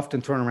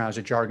often thrown around as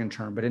a jargon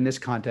term, but in this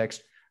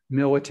context,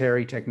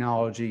 military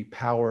technology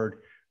powered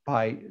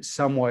by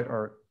somewhat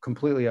or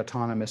completely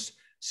autonomous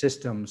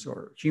systems,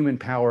 or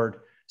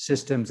human-powered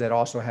systems that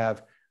also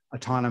have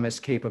autonomous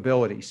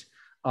capabilities.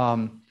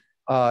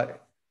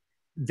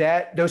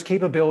 Those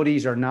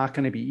capabilities are not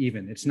going to be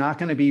even. It's not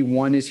going to be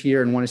one is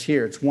here and one is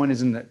here. It's one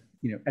is in the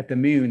at the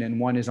moon and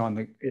one is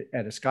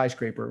at a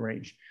skyscraper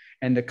range.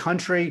 And the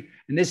country,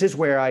 and this is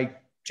where I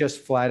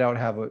just flat out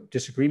have a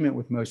disagreement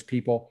with most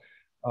people,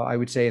 I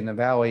would say in the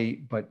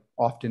Valley, but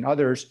often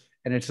others,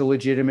 and it's a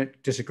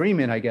legitimate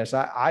disagreement, I guess.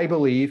 I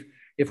believe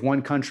if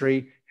one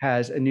country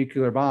has a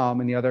nuclear bomb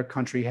and the other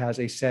country has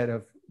a set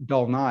of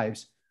dull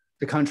knives,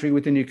 the country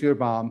with the nuclear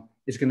bomb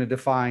is going to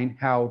define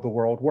how the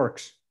world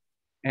works.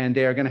 And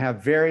they are going to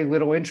have very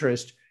little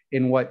interest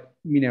in what,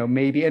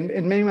 maybe, and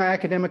maybe my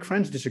academic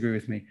friends disagree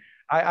with me.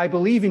 I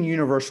believe in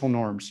universal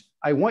norms.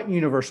 I want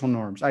universal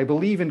norms. I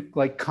believe in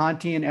like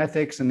Kantian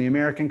ethics and the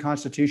American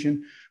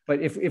Constitution. But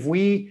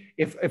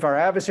if our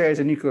adversary has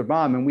a nuclear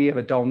bomb and we have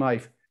a dull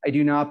knife, I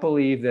do not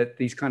believe that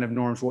these kind of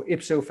norms will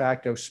ipso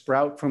facto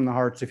sprout from the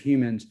hearts of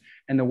humans,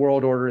 and the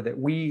world order that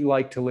we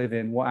like to live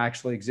in will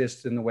actually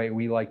exist in the way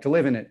we like to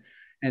live in it.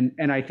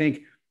 And I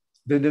think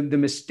the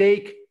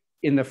mistake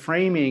in the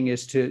framing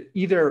is to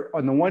either,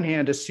 on the one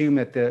hand, assume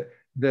that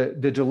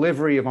the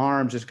delivery of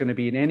arms is going to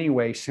be in any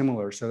way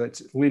similar. So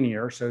that's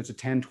linear. So it's a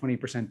 10,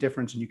 20%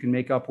 difference, and you can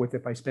make up with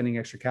it by spending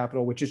extra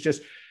capital, which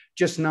is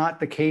just not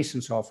the case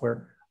in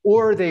software.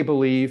 Or they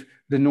believe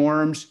the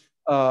norms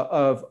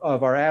of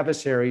our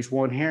adversaries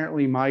will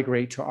inherently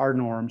migrate to our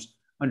norms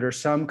under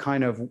some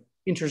kind of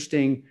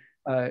interesting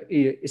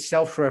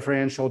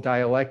self-referential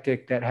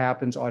dialectic that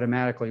happens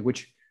automatically,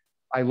 which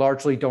I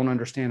largely don't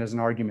understand as an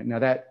argument. Now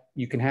that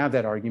you can have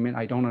that argument,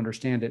 I don't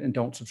understand it and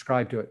don't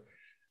subscribe to it.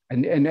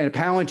 And at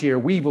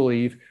Palantir, we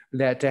believe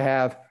that to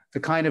have the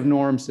kind of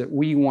norms that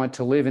we want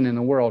to live in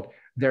the world,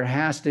 there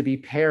has to be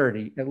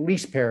parity, at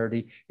least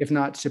parity, if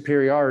not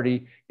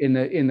superiority, in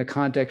the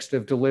context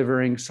of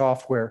delivering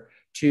software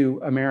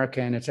to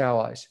America and its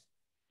allies.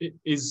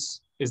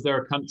 Is there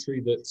a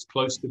country that's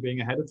close to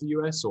being ahead of the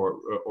US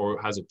or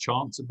has a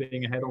chance of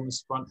being ahead on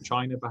this front?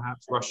 China,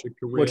 perhaps, Russia,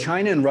 Korea? Well,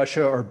 China and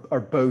Russia are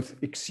both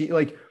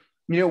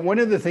one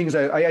of the things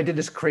I did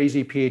this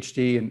crazy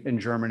PhD in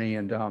Germany,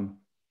 and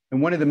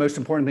one of the most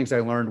important things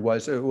I learned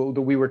was that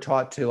we were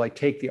taught to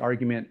take the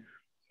argument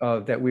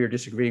that we are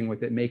disagreeing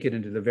with it, make it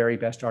into the very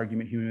best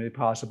argument humanly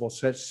possible,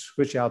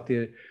 switch out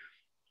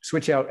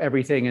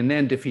everything, and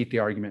then defeat the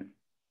argument.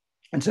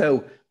 And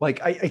so,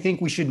 I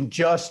think we shouldn't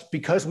just,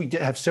 because we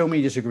have so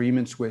many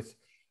disagreements with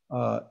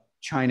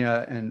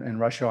China and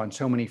Russia on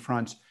so many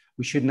fronts,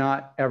 we should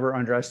not ever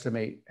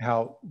underestimate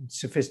how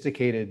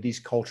sophisticated these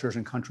cultures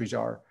and countries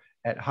are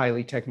at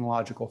highly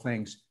technological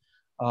things,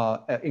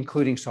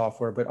 including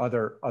software, but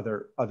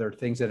other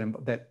things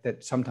that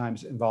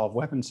sometimes involve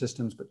weapon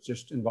systems, but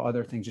just involve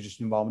other things that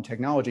just involve in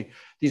technology.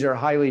 These are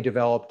highly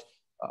developed,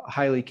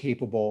 highly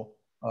capable,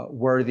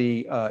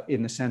 worthy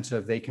in the sense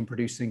of they can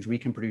produce things we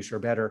can produce or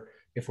better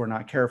if we're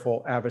not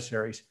careful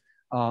adversaries.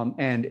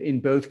 And in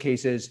both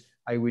cases,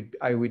 I would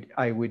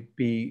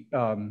be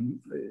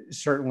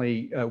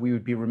certainly we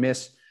would be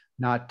remiss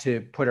not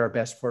to put our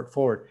best foot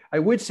forward. I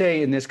would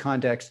say in this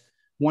context,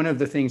 one of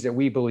the things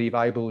that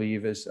I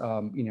believe is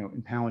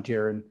in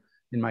Palantir and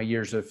in my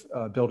years of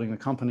building the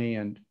company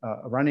and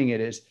running it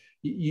is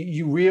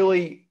you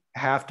really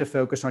have to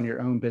focus on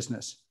your own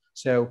business.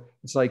 So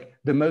it's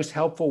the most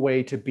helpful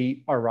way to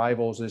beat our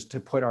rivals is to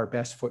put our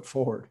best foot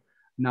forward,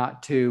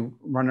 not to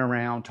run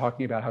around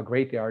talking about how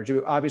great they are.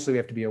 Obviously, we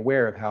have to be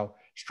aware of how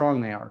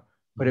strong they are,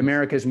 but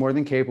America is more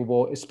than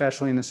capable,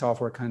 especially in the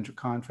software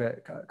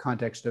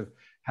context of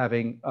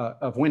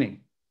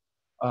winning.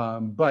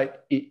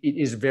 But it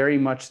is very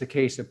much the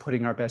case of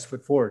putting our best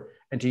foot forward.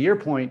 And to your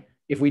point,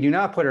 if we do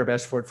not put our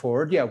best foot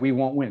forward, we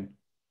won't win.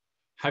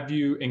 Have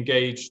you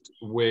engaged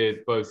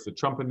with both the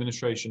Trump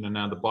administration and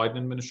now the Biden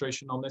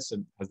administration on this?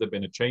 And has there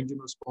been a change in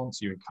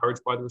response? Are you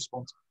encouraged by the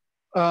response?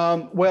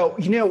 Well,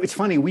 it's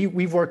funny.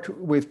 We've worked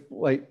with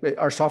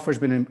our software's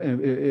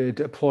been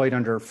deployed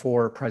under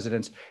 4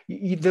 presidents.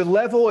 The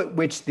level at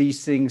which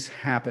these things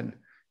happen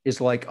is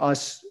like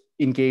us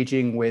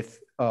engaging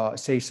with,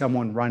 say,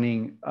 someone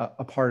running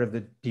a part of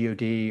the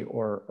DoD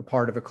or a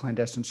part of a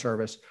clandestine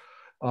service.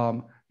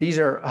 These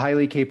are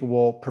highly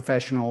capable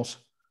professionals.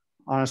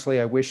 Honestly,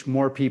 I wish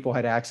more people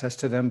had access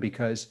to them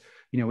because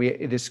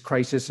this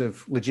crisis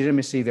of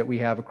legitimacy that we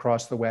have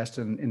across the West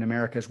and in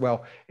America as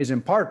well is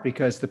in part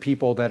because the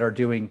people that are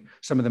doing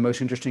some of the most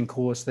interesting,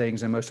 coolest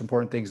things and most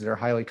important things that are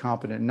highly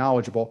competent and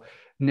knowledgeable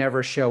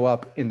never show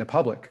up in the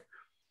public.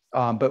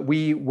 But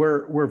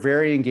we're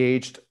very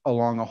engaged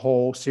along a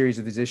whole series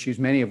of these issues,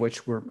 many of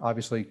which we're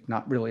obviously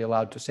not really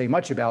allowed to say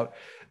much about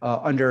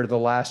under the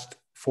last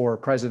 4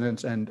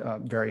 presidents, and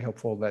very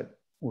hopeful that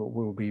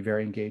we'll be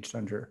very engaged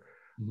under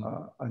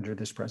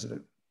this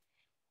president.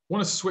 I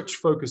want to switch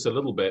focus a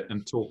little bit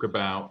and talk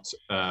about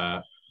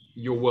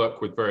your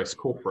work with various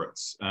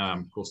corporates.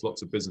 Of course,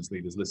 lots of business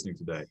leaders listening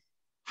today.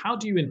 How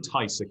do you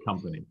entice a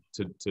company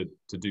to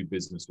do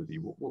business with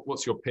you?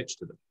 What's your pitch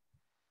to them?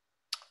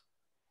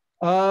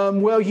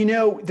 Well,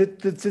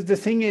 the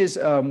thing is,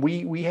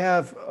 we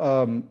have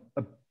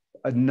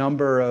a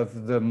number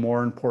of the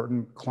more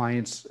important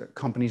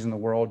companies in the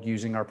world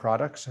using our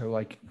products.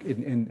 So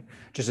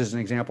just as an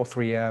example,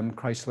 3M,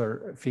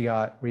 Chrysler,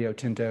 Fiat, Rio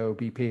Tinto,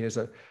 BP is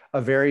a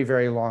very,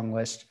 very long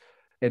list.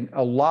 And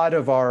a lot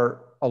of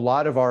our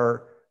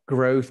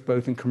growth,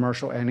 both in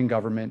commercial and in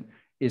government,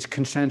 is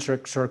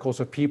concentric circles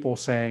of people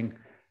saying,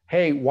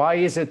 hey, why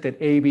is it that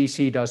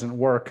ABC doesn't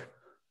work?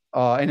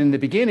 And in the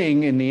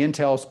beginning, in the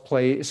Intel's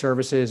play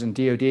services and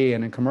DoD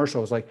and in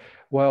commercial, it's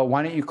well,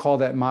 why don't you call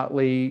that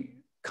motley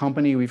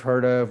company we've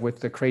heard of with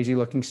the crazy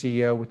looking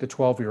CEO with the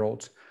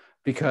 12-year-olds?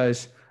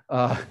 Because,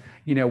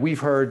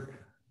 we've heard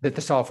that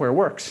the software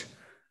works.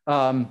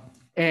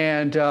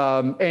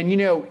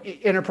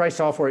 Enterprise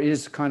software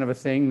is kind of a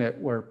thing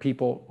where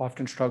people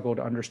often struggle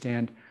to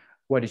understand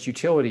what its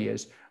utility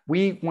is.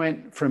 We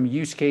went from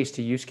use case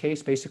to use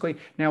case, basically.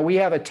 Now, we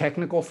have a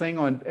technical thing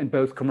in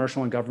both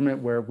commercial and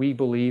government where we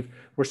believe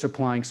we're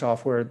supplying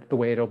software the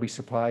way it'll be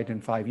supplied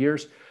in 5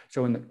 years.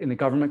 So in the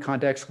government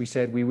context, we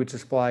said we would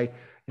supply,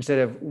 instead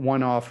of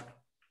one-off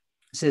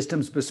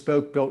systems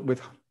bespoke, built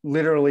with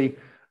literally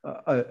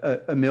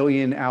a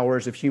million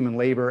hours of human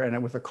labor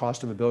and with a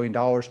cost of $1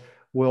 billion,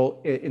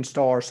 will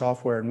install our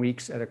software in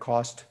weeks at a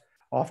cost.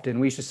 Often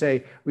we used to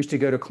say, we used to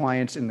go to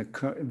clients in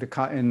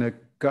the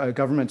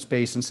government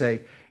space and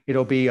say,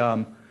 it'll be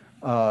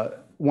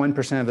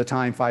 1% of the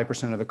time,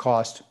 5% of the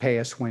cost, pay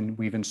us when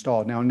we've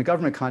installed. Now in the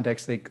government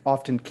context, they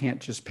often can't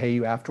just pay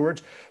you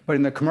afterwards, but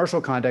in the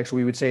commercial context,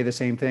 we would say the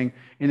same thing.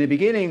 In the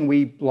beginning,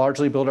 we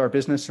largely built our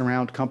business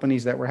around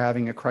companies that were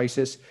having a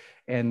crisis,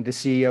 and the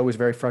CEO was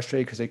very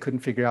frustrated because they couldn't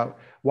figure out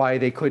why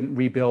they couldn't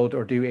rebuild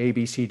or do A,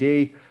 B, C,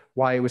 D,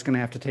 why it was going to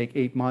have to take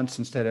 8 months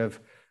instead of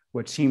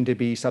what seemed to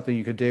be something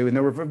you could do. And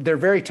there are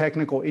very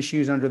technical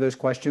issues under those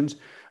questions.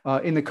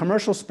 In the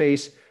commercial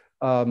space,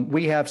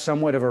 we have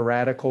somewhat of a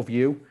radical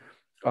view.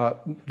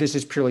 This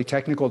is purely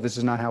technical. This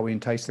is not how we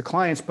entice the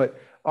clients, but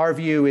our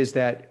view is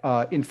that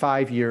in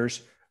 5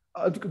 years,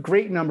 a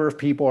great number of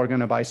people are going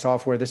to buy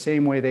software the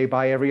same way they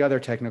buy every other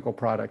technical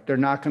product. They're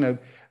not going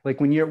to, like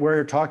when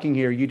we're talking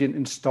here, you didn't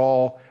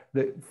install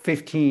the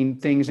 15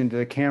 things into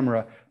the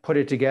camera, put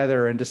it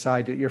together and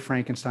decide that your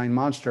Frankenstein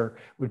monster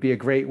would be a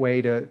great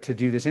way to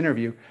do this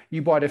interview.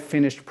 You bought a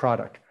finished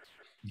product.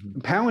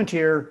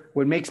 Palantir,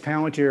 what makes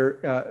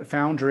Palantir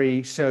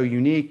Foundry so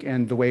unique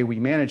and the way we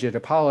manage it,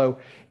 Apollo,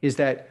 is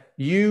that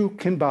you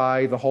can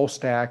buy the whole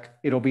stack.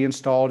 It'll be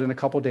installed in a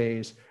couple of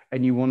days,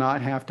 and you will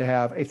not have to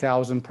have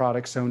 1,000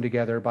 products sewn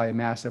together by a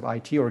massive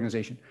IT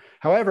organization.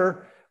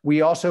 However,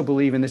 we also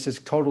believe, and this is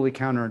totally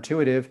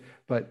counterintuitive,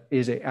 but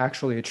is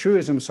actually a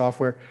truism of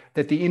software,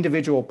 that the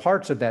individual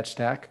parts of that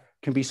stack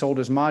can be sold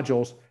as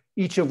modules,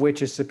 each of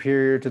which is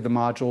superior to the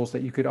modules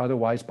that you could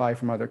otherwise buy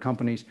from other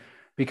companies,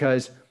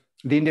 because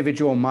the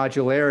individual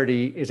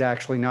modularity is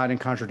actually not in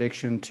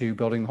contradiction to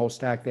building the whole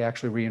stack. They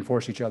actually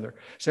reinforce each other.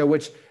 So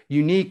what's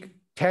unique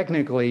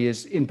technically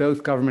is in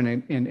both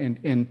government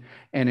and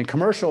in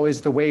commercial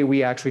is the way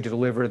we actually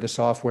deliver the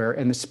software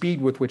and the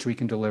speed with which we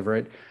can deliver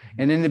it.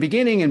 And in the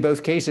beginning, in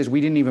both cases, we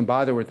didn't even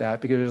bother with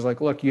that because it was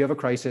like, look, you have a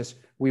crisis,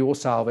 we will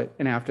solve it.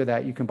 And after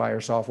that, you can buy our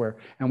software.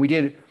 And we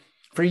did,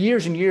 for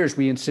years and years,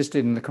 we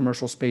insisted in the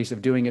commercial space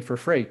of doing it for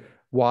free.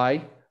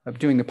 Why? Of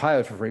doing the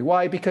pilot for free.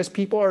 Why? Because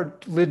people are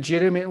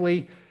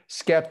legitimately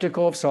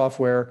skeptical of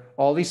software.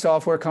 All these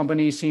software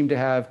companies seem to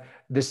have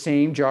the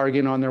same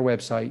jargon on their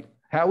website.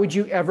 How would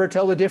you ever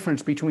tell the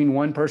difference between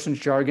one person's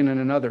jargon and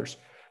another's?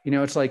 You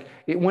know, it's like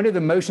one of the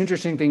most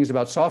interesting things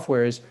about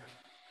software is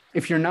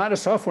if you're not a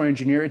software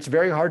engineer, it's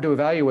very hard to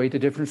evaluate the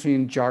difference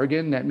between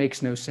jargon that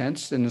makes no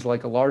sense and is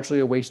like largely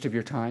a waste of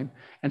your time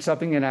and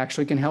something that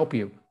actually can help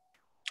you.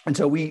 And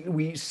so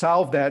we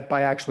solved that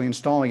by actually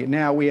installing it.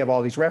 Now we have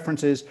all these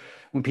references.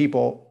 When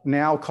people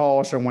now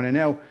call us or want to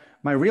know,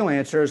 my real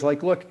answer is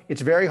like, look,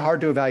 it's very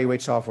hard to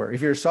evaluate software.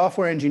 If you're a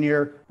software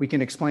engineer, we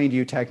can explain to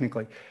you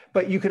technically.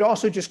 But you could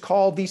also just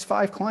call these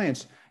 5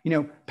 clients. You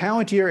know,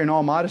 Palantir, in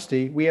all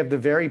modesty, we have the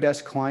very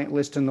best client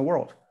list in the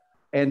world.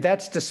 And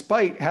that's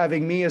despite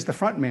having me as the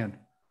front man.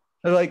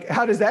 Like,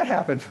 how does that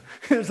happen?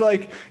 It's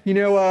like, you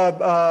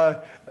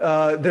know,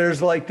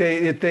 there's like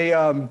it's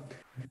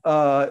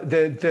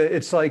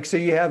like, so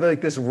you have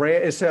like this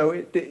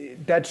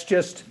that's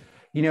just,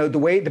 you know,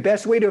 the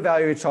best way to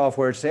evaluate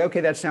software is to say,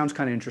 okay, that sounds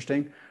kind of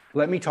interesting.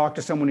 Let me talk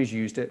to someone who's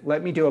used it.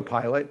 Let me do a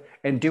pilot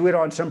and do it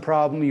on some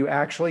problem you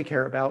actually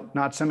care about,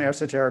 not some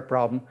esoteric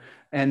problem.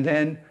 And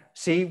then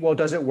see, well,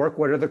 does it work?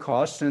 What are the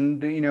costs?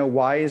 And, you know,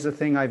 why is the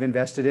thing I've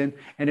invested in?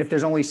 And if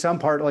there's only some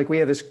part, like we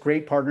have this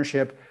great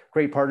partnerships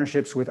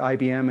with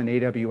IBM and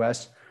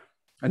AWS.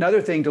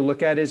 Another thing to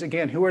look at is,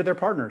 again, who are their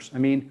partners? I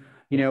mean,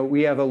 you know,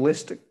 we have a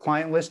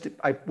client list.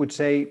 I would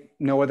say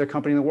no other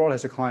company in the world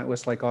has a client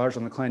list like ours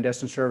on the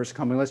clandestine service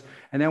company list.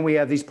 And then we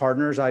have these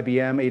partners,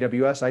 IBM,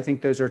 AWS. I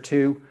think those are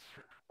 2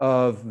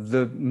 of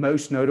the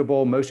most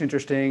notable, most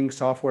interesting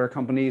software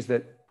companies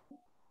that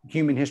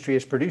human history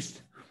has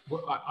produced.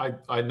 Well,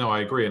 I know,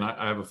 I agree. And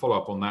I have a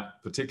follow-up on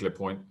that particular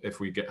point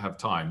if we have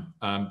time.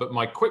 But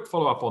my quick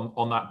follow-up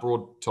on that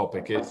broad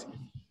topic is,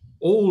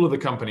 all of the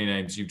company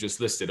names you've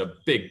just listed are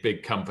big,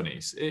 big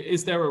companies.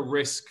 Is there a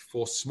risk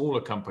for smaller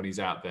companies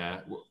out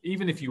there,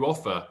 even if you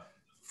offer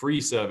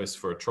free service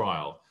for a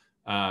trial,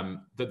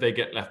 that they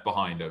get left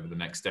behind over the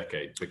next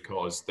decade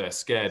because they're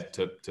scared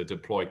to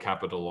deploy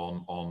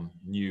capital on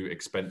new,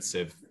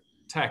 expensive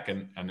tech,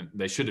 and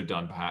they should have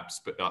done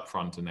perhaps, but up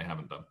front, and they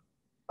haven't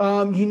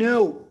done? You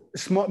know,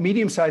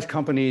 medium-sized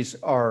companies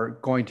are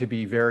going to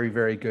be very,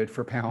 very good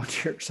for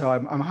Palantir. So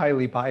I'm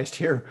highly biased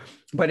here,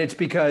 but it's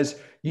because,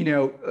 you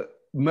know,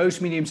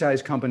 most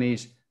medium-sized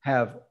companies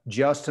have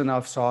just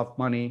enough soft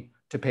money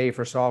to pay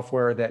for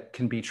software that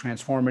can be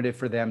transformative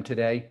for them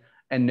today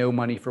and no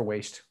money for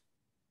waste.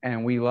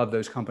 And we love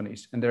those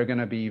companies, and they're going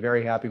to be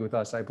very happy with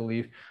us, I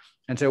believe.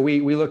 And so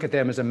we look at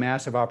them as a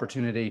massive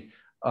opportunity.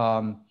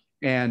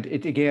 And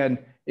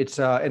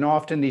and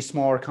often these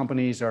smaller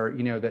companies are,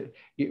 you know, that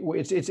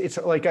it's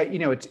like, you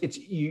know,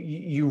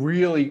 you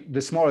really,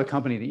 the smaller the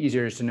company, the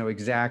easier it is to know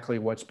exactly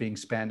what's being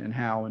spent and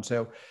how. And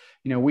so,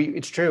 you know,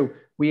 it's true.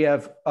 We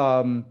have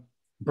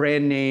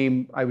brand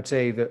name, I would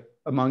say that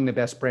among the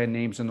best brand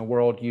names in the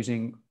world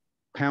using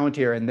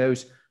Palantir, and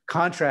those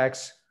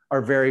contracts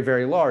are very,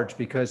 very large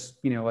because,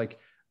 you know, like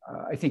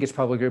I think it's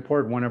publicly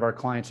reported. One of our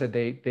clients said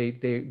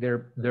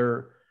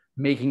they're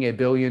making $1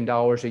 billion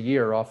a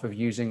year off of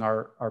using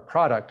our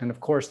product, and of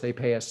course they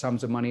pay us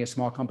sums of money a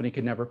small company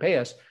could never pay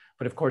us.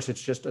 But of course,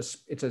 it's just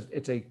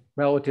it's a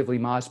relatively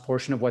modest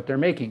portion of what they're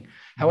making.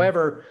 Mm-hmm.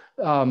 However,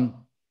 I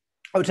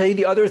would tell you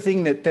the other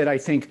thing that I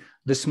think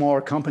the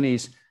smaller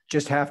companies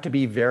just have to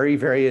be very,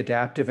 very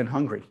adaptive and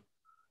hungry.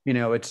 You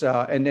know, it's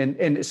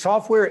and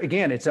software,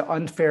 again, it's an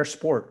unfair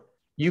sport.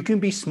 You can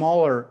be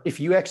smaller. If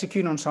you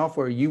execute on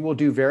software, you will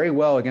do very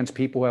well against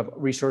people who have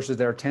resources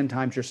that are 10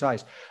 times your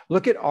size.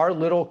 Look at our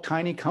little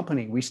tiny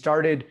company. We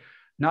started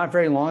not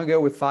very long ago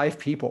with 5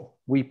 people.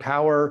 We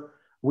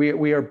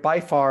are by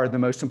far the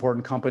most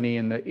important company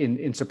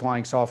in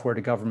supplying software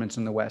to governments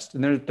in the West.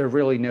 And they're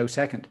really no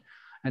second.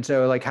 And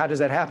so, like, how does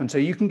that happen? So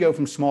you can go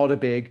from small to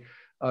big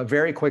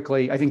very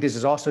quickly. I think this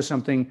is also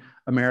something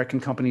American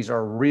companies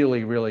are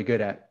really, really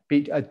good at,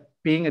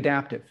 being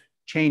adaptive,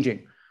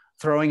 changing,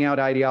 throwing out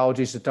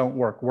ideologies that don't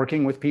work,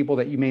 working with people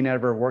that you may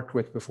never have worked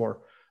with before.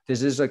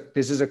 This is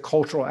a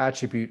cultural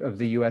attribute of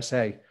the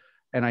USA.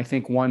 And I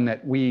think one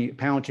that we,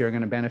 Palantir, are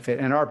going to benefit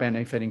and are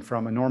benefiting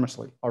from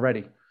enormously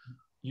already.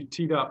 You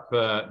teed up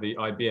the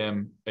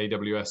IBM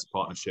AWS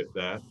partnership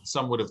there.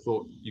 Some would have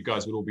thought you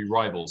guys would all be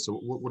rivals. So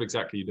what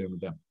exactly are you doing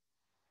with them?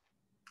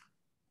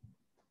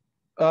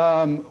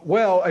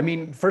 Well, I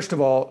mean, first of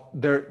all,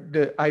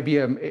 the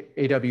IBM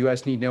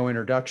AWS need no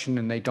introduction,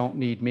 and they don't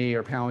need me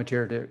or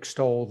Palantir to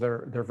extol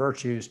their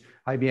virtues.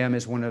 IBM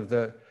is one of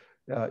the,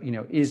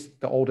 is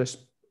the oldest,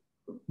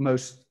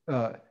 most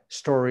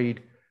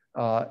storied,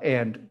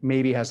 and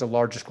maybe has the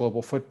largest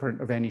global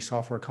footprint of any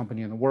software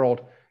company in the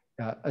world.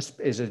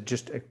 Is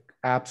just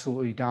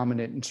absolutely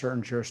dominant in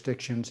certain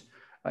jurisdictions.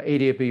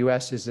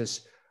 AWS is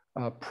this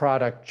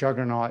product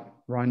juggernaut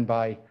run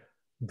by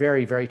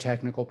very, very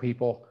technical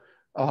people.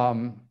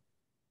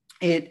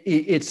 It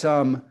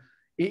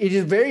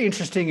is very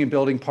interesting in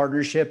building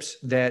partnerships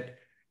that,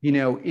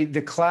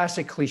 the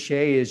classic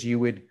cliche is it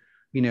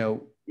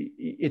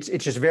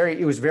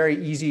was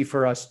very easy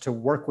for us to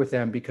work with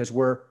them because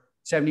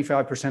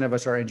 75% of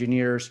us are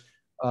engineers.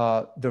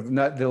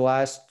 The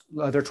last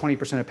other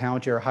 20% of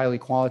Palantir are highly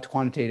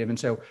quantitative. And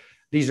so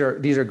these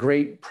are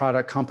great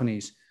product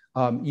companies.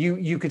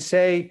 You could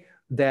say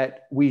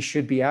that we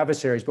should be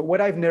adversaries, but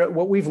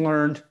what we've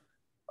learned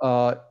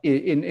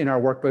in our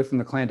work, both in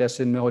the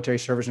clandestine, military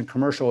service, and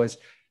commercial, is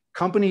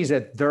companies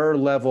at their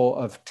level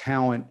of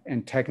talent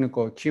and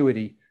technical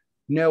acuity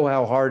know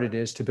how hard it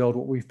is to build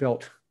what we've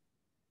built.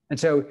 And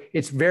so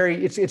it's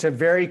a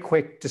very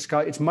quick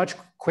discussion. It's much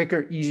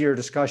quicker, easier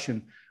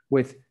discussion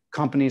with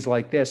companies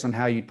like this on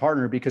how you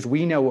partner, because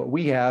we know what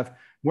we have.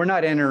 We're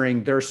not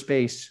entering their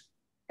space,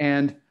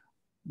 and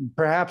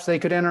perhaps they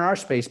could enter our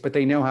space, but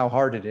they know how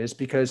hard it is,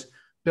 because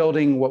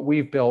building what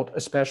we've built,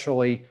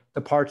 especially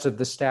the parts of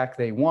the stack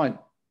they want,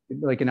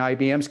 like in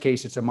IBM's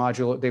case, it's a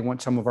modular, they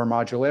want some of our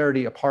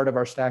modularity, a part of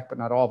our stack, but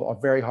not all of it, are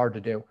very hard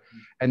to do.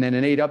 And then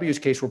in AW's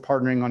case, we're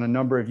partnering on a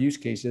number of use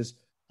cases.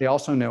 They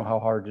also know how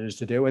hard it is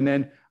to do. And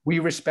then we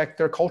respect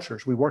their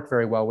cultures. We work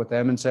very well with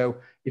them. And so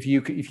if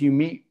you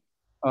meet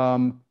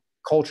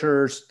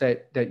cultures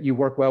that you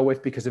work well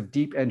with because of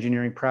deep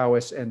engineering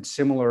prowess and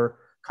similar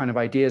kind of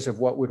ideas of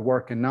what would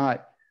work and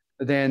not,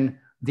 then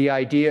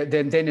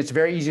it's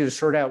very easy to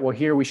sort out, well,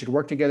 here we should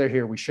work together,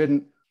 here we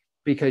shouldn't,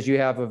 because you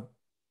have a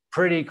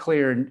pretty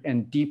clear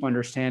and deep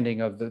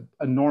understanding of the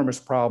enormous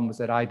problems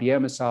that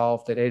IBM has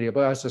solved, that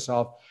AWS has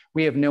solved.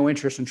 We have no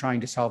interest in trying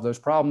to solve those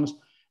problems.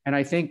 And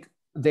I think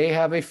they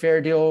have a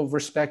fair deal of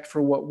respect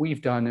for what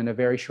we've done in a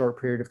very short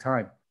period of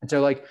time. And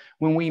so, like,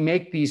 when we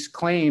make these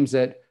claims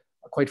that,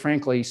 quite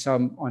frankly,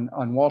 some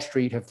on Wall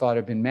Street have thought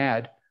have been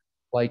mad,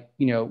 like,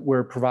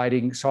 we're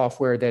providing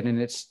software that in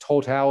its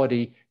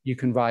totality, you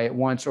can buy it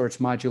once, or its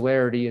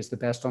modularity is the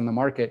best on the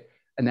market.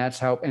 And that's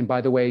how, and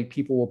by the way,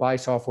 people will buy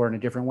software in a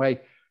different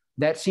way.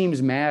 That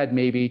seems mad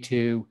maybe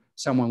to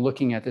someone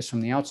looking at this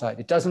from the outside.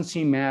 It doesn't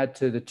seem mad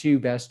to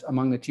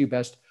among the two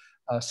best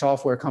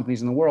software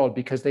companies in the world,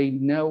 because they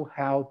know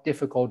how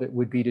difficult it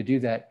would be to do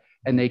that.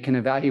 And they can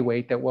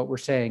evaluate that what we're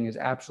saying is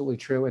absolutely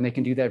true, and they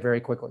can do that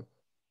very quickly.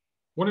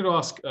 I wanted to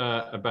ask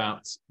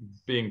about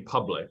being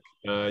public.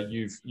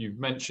 You've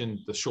mentioned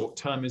the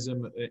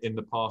short-termism in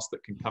the past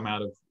that can come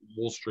out of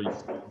Wall Street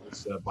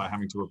by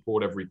having to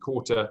report every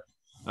quarter.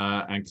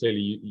 And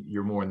clearly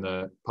you're more in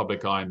the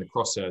public eye and the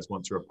crosshairs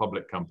once you're a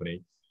public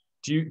company.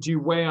 Do you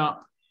weigh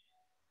up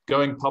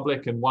going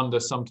public and wonder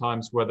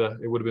sometimes whether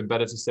it would have been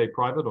better to stay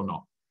private or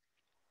not?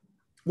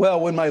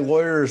 Well, when my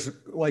lawyers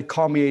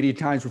call me 80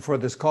 times before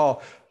this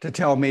call to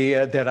tell me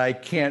that I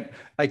can't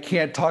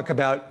talk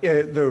about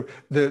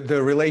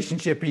the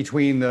relationship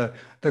between the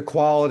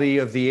quality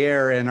of the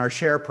air and our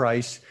share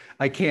price,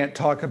 I can't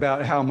talk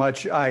about how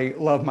much I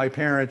love my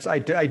parents. I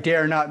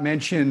dare not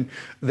mention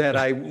that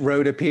I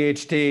wrote a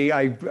PhD.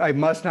 I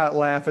must not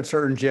laugh at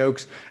certain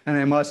jokes, and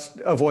I must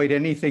avoid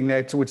anything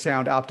that would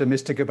sound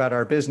optimistic about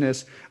our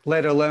business,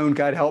 let alone,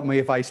 God help me,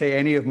 if I say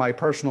any of my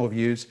personal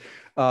views.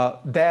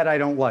 That I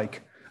don't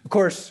like. Of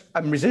course,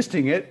 I'm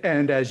resisting it,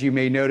 and as you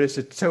may notice,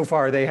 so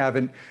far they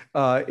haven't,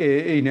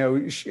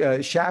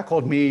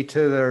 shackled me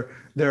to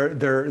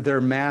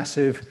their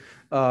massive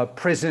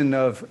prison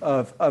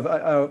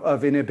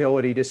of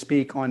inability to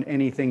speak on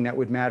anything that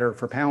would matter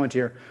for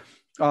Palantir.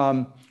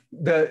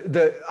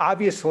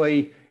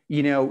 Obviously,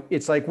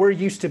 it's like we're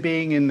used to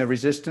being in the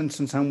resistance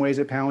in some ways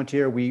at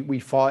Palantir. We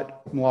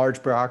fought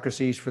large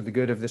bureaucracies for the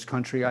good of this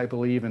country, I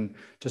believe, and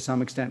to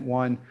some extent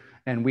won.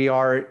 And we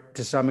are,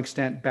 to some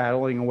extent,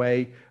 battling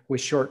away with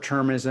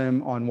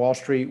short-termism on Wall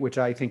Street, which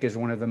I think is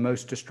one of the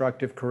most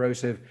destructive,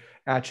 corrosive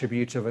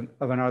attributes of an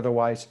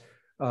otherwise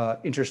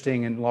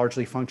interesting and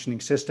largely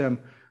functioning system.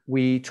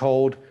 We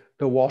told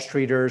the Wall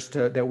Streeters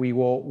that we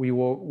will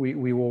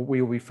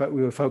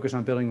focus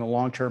on building the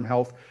long-term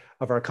health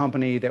of our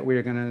company, that we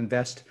are going to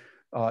invest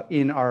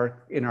in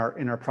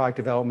our product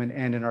development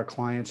and in our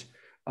clients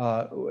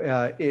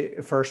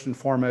first and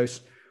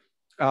foremost.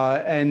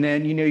 And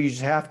then, you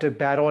just have to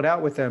battle it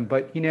out with them.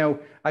 But,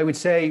 I would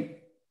say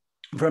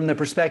from the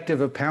perspective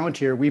of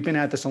Palantir, we've been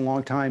at this a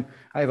long time.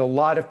 I have a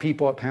lot of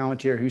people at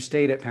Palantir who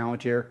stayed at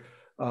Palantir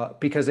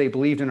because they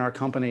believed in our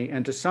company,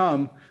 and to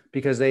some,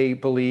 because they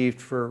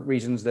believed for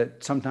reasons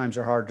that sometimes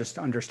are hard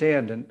to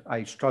understand. And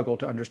I struggle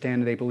to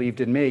understand, they believed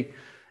in me.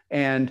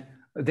 And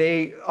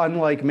they,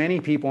 unlike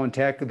many people in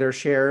tech, their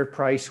share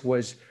price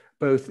was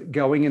both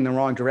going in the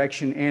wrong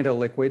direction and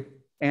illiquid.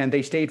 And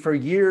they stayed for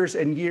years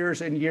and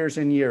years and years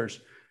and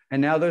years.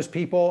 And now those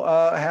people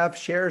have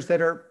shares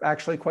that are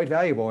actually quite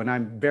valuable. And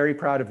I'm very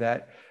proud of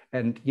that.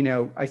 And,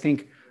 I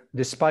think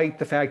despite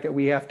the fact that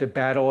we have to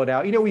battle it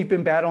out, we've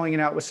been battling it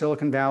out with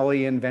Silicon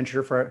Valley and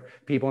venture for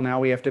people. Now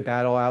we have to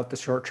battle out the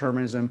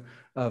short-termism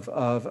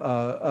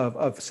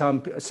of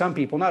some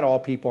people, not all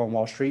people on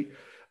Wall Street.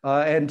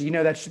 And,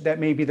 that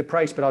may be the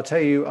price. But I'll tell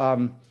you,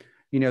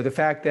 the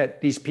fact that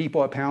these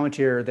people at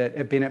Palantir that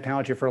have been at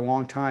Palantir for a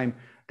long time,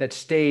 that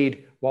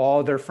stayed while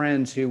all their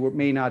friends who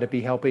may not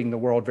be helping the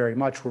world very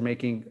much were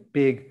making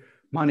big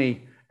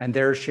money, and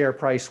their share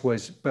price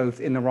was both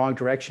in the wrong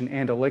direction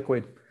and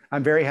illiquid.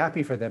 I'm very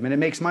happy for them. And it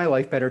makes my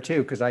life better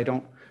too, because I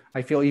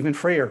feel even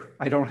freer.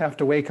 I don't have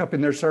to wake up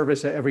in their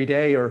service every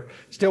day, or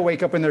still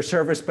wake up in their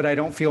service, but I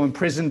don't feel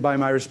imprisoned by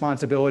my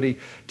responsibility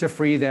to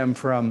free them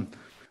from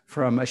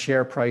a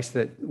share price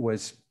that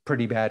was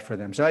pretty bad for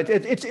them. So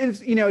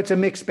it's a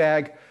mixed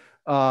bag.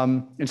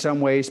 In some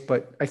ways,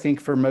 but I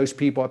think for most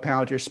people at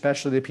Palantir,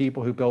 especially the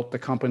people who built the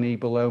company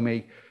below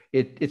me,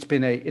 it's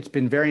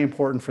been very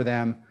important for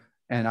them,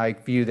 and I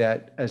view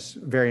that as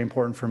very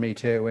important for me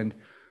too. And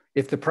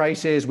if the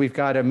price is we've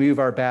got to move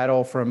our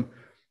battle from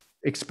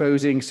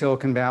exposing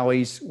Silicon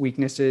Valley's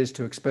weaknesses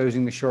to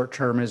exposing the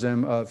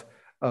short-termism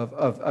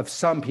of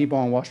some people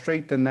on Wall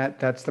Street, then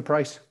that's the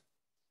price.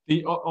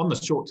 On the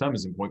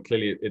short-termism point,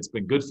 clearly it's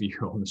been good for you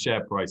on the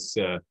share price.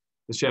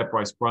 The share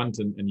price front,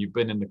 and you've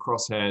been in the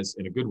crosshairs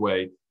in a good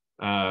way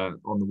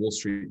on the Wall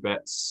Street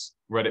Bets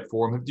Reddit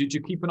forum. Did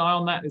you keep an eye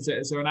on that? Is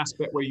there an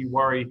aspect where you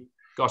worry,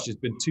 gosh, it's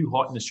been too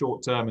hot in the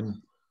short term, and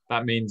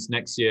that means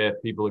next year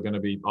people are going to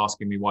be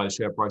asking me why the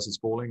share price is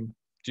falling?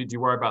 Do you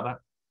worry about that?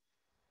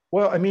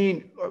 Well, I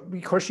mean,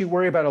 of course, you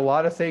worry about a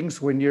lot of things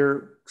when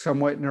you're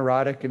somewhat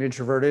neurotic and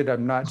introverted.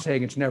 I'm not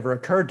saying it's never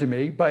occurred to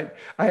me, but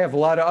I have a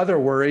lot of other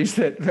worries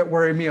that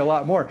worry me a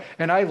lot more.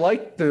 And I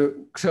like the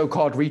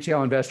so-called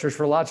retail investors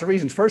for lots of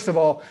reasons. First of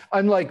all,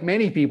 unlike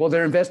many people,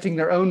 they're investing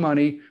their own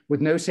money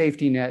with no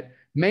safety net.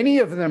 Many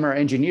of them are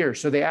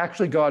engineers, so they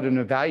actually go out and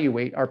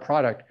evaluate our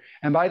product.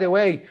 And by the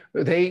way,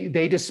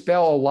 they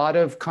dispel a lot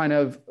of kind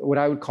of what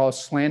I would call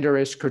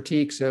slanderous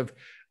critiques of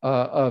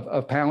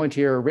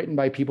Palantir written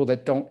by people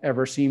that don't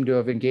ever seem to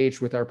have engaged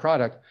with our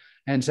product.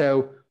 And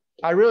so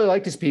I really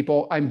like these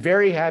people. I'm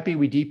very happy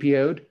we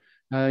DPO'd.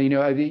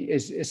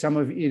 As some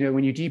of,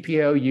 when you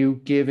DPO,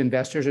 you give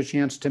investors a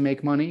chance to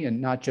make money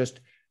and not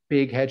just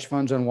big hedge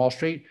funds on Wall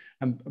Street.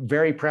 I'm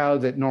very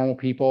proud that normal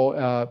people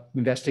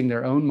investing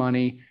their own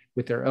money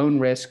with their own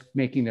risk,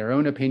 making their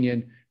own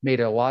opinion,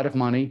 made a lot of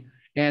money.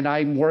 And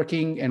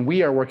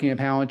we are working at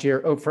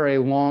Palantir for a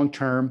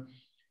long-term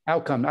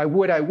outcome.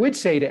 What I would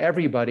say to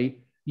everybody,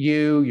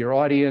 your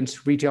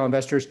audience, retail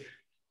investors,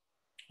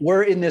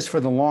 we're in this for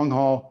the long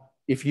haul.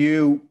 If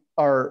you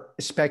are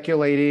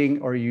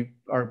speculating or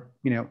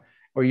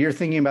or you're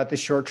thinking about the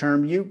short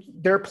term,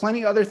 there are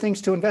plenty of other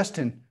things to invest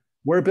in.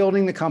 We're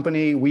building the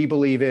company we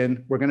believe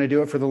in. We're going to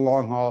do it for the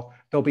long haul.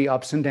 There'll be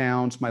ups and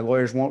downs. My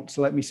lawyers won't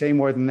let me say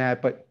more than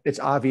that, but it's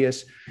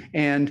obvious.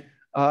 And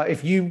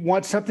if you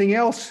want something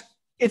else,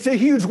 it's a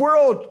huge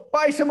world.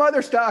 Buy some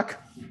other stock.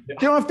 Yeah.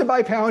 You don't have to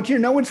buy Palantir.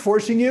 No one's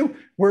forcing you.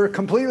 We're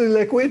completely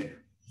liquid.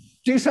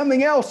 Do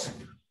something else.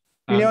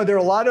 There are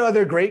a lot of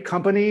other great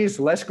companies,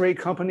 less great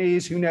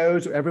companies. Who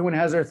knows? Everyone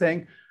has their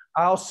thing.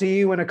 I'll see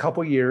you in a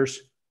couple of years,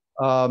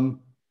 and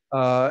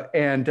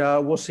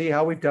we'll see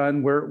how we've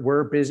done.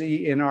 We're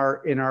busy in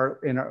our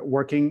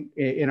working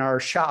in our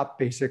shop,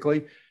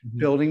 basically,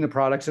 building the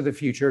products of the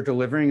future,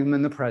 delivering them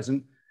in the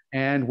present.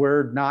 And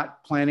we're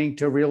not planning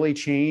to really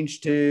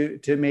change to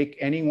make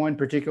anyone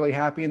particularly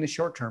happy in the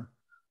short term.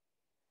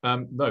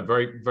 No,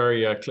 very,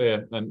 very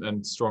clear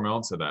and strong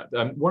answer to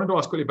that. Wanted to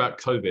ask quickly about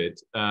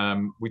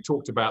COVID. We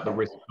talked about the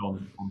risk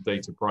on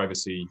data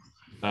privacy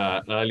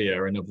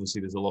earlier, and obviously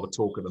there's a lot of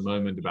talk at the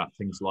moment about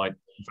things like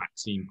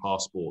vaccine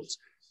passports.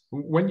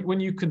 When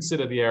you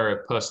consider the area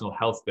of personal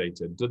health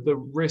data, do the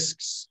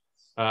risks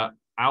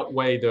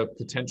outweigh the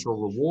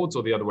potential rewards,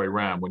 or the other way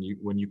around? When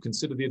you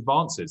consider the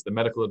advances, the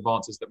medical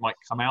advances that might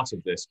come out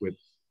of this with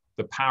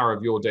the power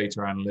of your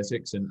data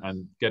analytics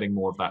and getting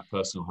more of that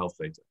personal health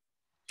data?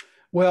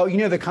 Well,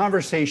 the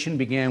conversation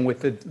began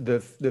with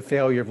the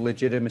failure of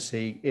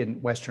legitimacy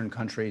in Western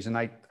countries. And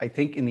I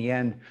think in the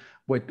end,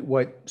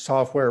 what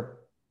software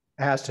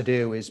has to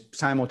do is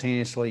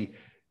simultaneously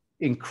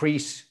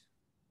increase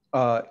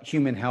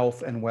human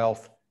health and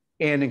wealth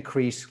and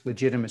increase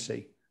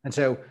legitimacy. And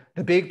so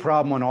the big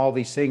problem on all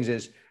these things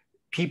is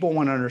people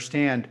want to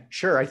understand,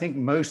 sure, I think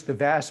the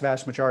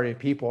vast majority of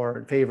people are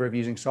in favor of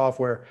using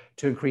software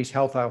to increase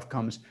health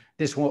outcomes.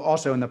 This will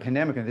also, in the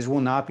pandemic, and this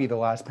will not be the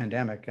last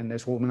pandemic, and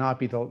this will not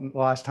be the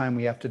last time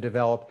we have to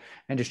develop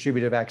and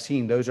distribute a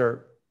vaccine. Those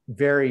are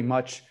very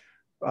much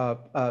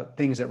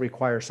things that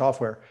require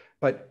software.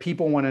 But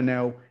people want to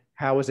know,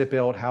 how is it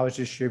built? How is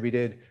it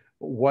distributed?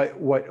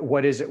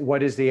 What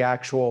is the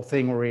actual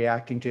thing we're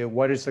reacting to?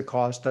 What is the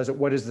cost?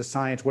 What is the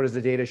science? What does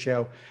the data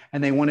show?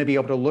 And they want to be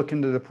able to look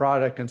into the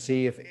product and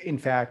see if, in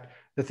fact,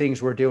 the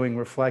things we're doing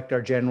reflect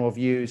our general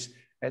views.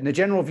 And the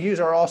general views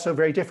are also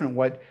very different.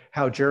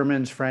 How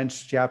Germans,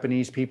 French,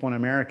 Japanese people, and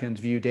Americans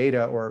view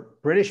data, or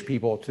British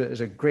people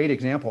is a great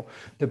example.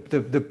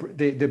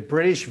 The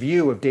British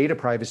view of data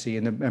privacy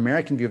and the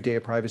American view of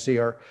data privacy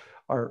are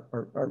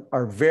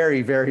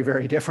very, very,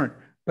 very different.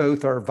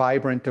 Both are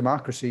vibrant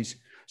democracies.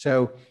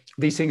 So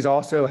these things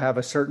also have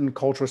a certain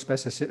cultural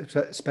specific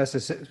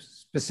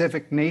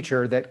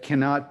nature that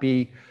cannot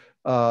be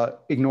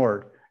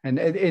ignored. And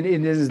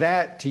is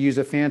that, to use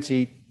a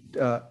fancy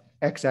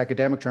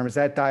ex-academic term, is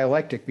that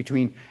dialectic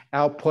between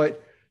output,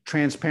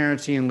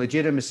 transparency, and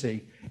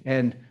legitimacy.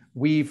 And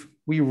we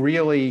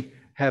really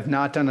have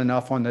not done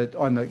enough on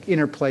the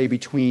interplay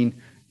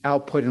between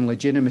output and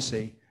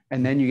legitimacy.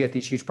 And then you get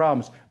these huge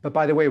problems. But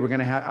by the way, we're going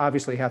to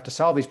obviously have to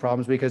solve these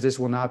problems, because this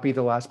will not be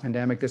the last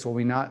pandemic. This will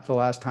be not the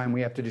last time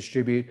we have to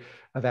distribute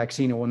a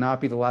vaccine. It will not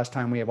be the last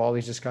time we have all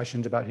these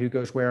discussions about who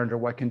goes where under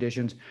what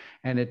conditions.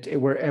 And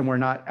we're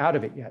not out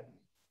of it yet.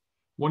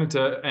 Wanted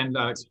to end,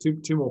 Alex,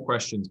 two more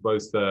questions,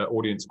 both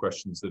audience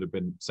questions that have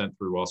been sent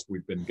through whilst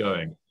we've been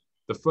going.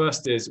 The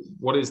first is,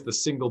 what is the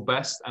single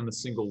best and the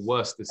single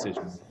worst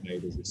decision you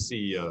made as a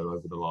CEO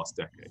over the last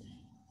decade?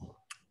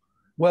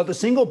 Well, the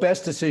single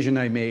best decision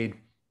I made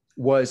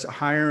was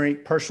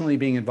personally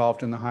being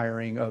involved in the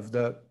hiring of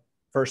the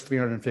first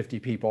 350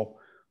 people,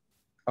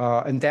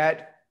 and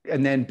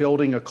then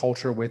building a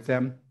culture with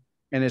them.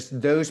 And it's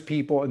those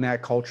people and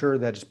that culture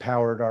that has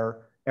powered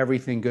our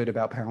everything good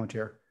about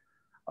Palantir.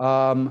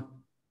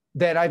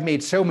 That I've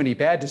made so many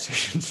bad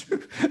decisions.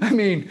 I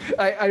mean,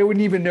 I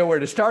wouldn't even know where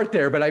to start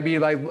there, but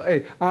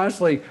I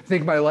honestly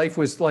think my life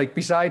was like,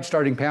 besides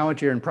starting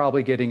Palantir and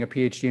probably getting a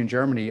PhD in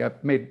Germany,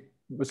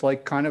 was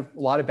like kind of a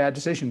lot of bad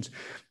decisions.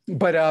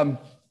 But,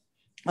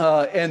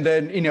 and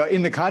then,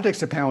 in the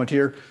context of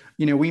Palantir,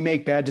 we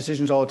make bad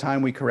decisions all the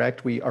time. We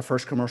correct. Our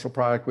first commercial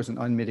product was an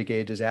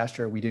unmitigated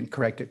disaster. We didn't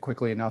correct it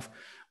quickly enough.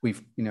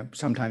 We've,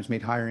 sometimes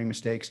made hiring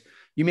mistakes.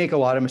 You make a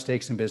lot of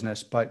mistakes in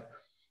business, but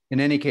in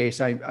any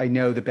case, I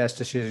know the best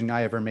decision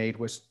I ever made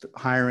was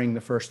hiring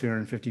the first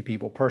 350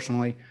 people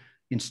personally,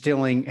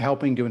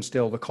 helping to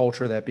instill the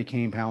culture that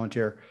became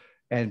Palantir,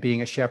 and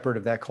being a shepherd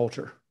of that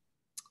culture.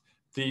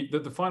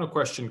 The final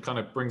question kind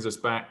of brings us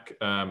back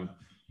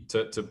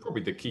to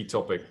probably the key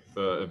topic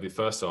of the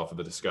first half of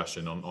the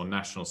discussion on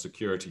national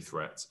security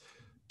threats.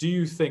 Do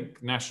you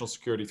think national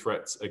security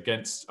threats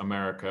against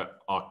America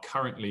are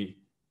currently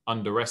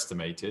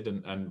underestimated,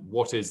 and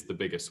what is the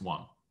biggest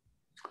one?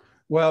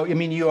 Well,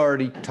 you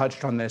already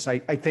touched on this. I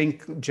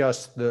think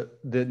just the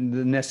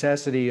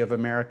necessity of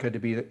America to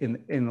be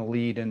in the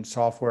lead in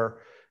software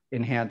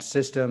enhanced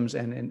systems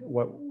and in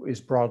what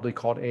is broadly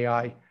called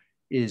AI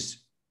is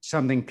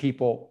something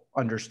people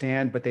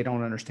understand, but they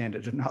don't understand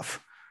it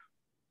enough.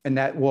 And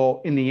that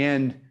will, in the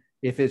end,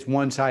 if it's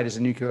one side is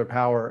a nuclear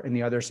power and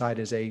the other side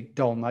is a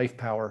dull knife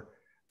power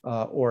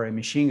or a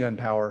machine gun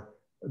power,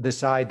 the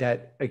side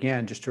that,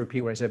 again, just to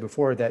repeat what I said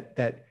before,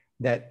 that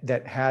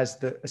has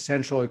the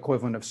essential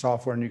equivalent of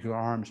software nuclear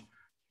arms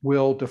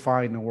will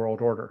define the world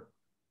order.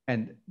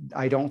 And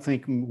I don't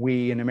think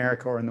we in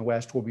America or in the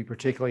West will be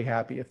particularly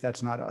happy if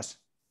that's not us.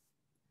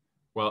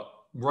 Well,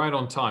 right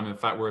on time. In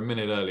fact, we're a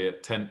minute early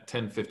at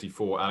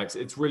 10:54. Alex,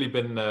 it's really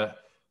been a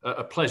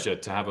pleasure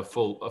to have a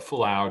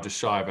full hour, just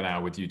shy of an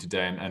hour with you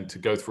today, and to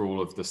go through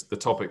all of the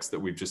topics that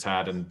we've just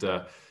had. And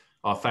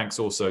our thanks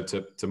also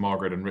to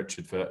Margaret and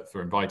Richard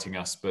for inviting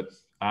us. But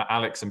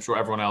Alex, I'm sure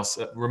everyone else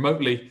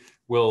remotely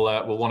will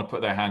want to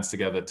put their hands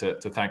together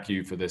to thank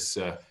you for this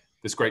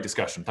great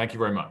discussion. Thank you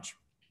very much.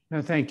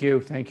 No, thank you.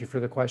 Thank you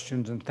for the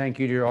questions, and thank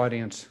you to your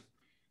audience.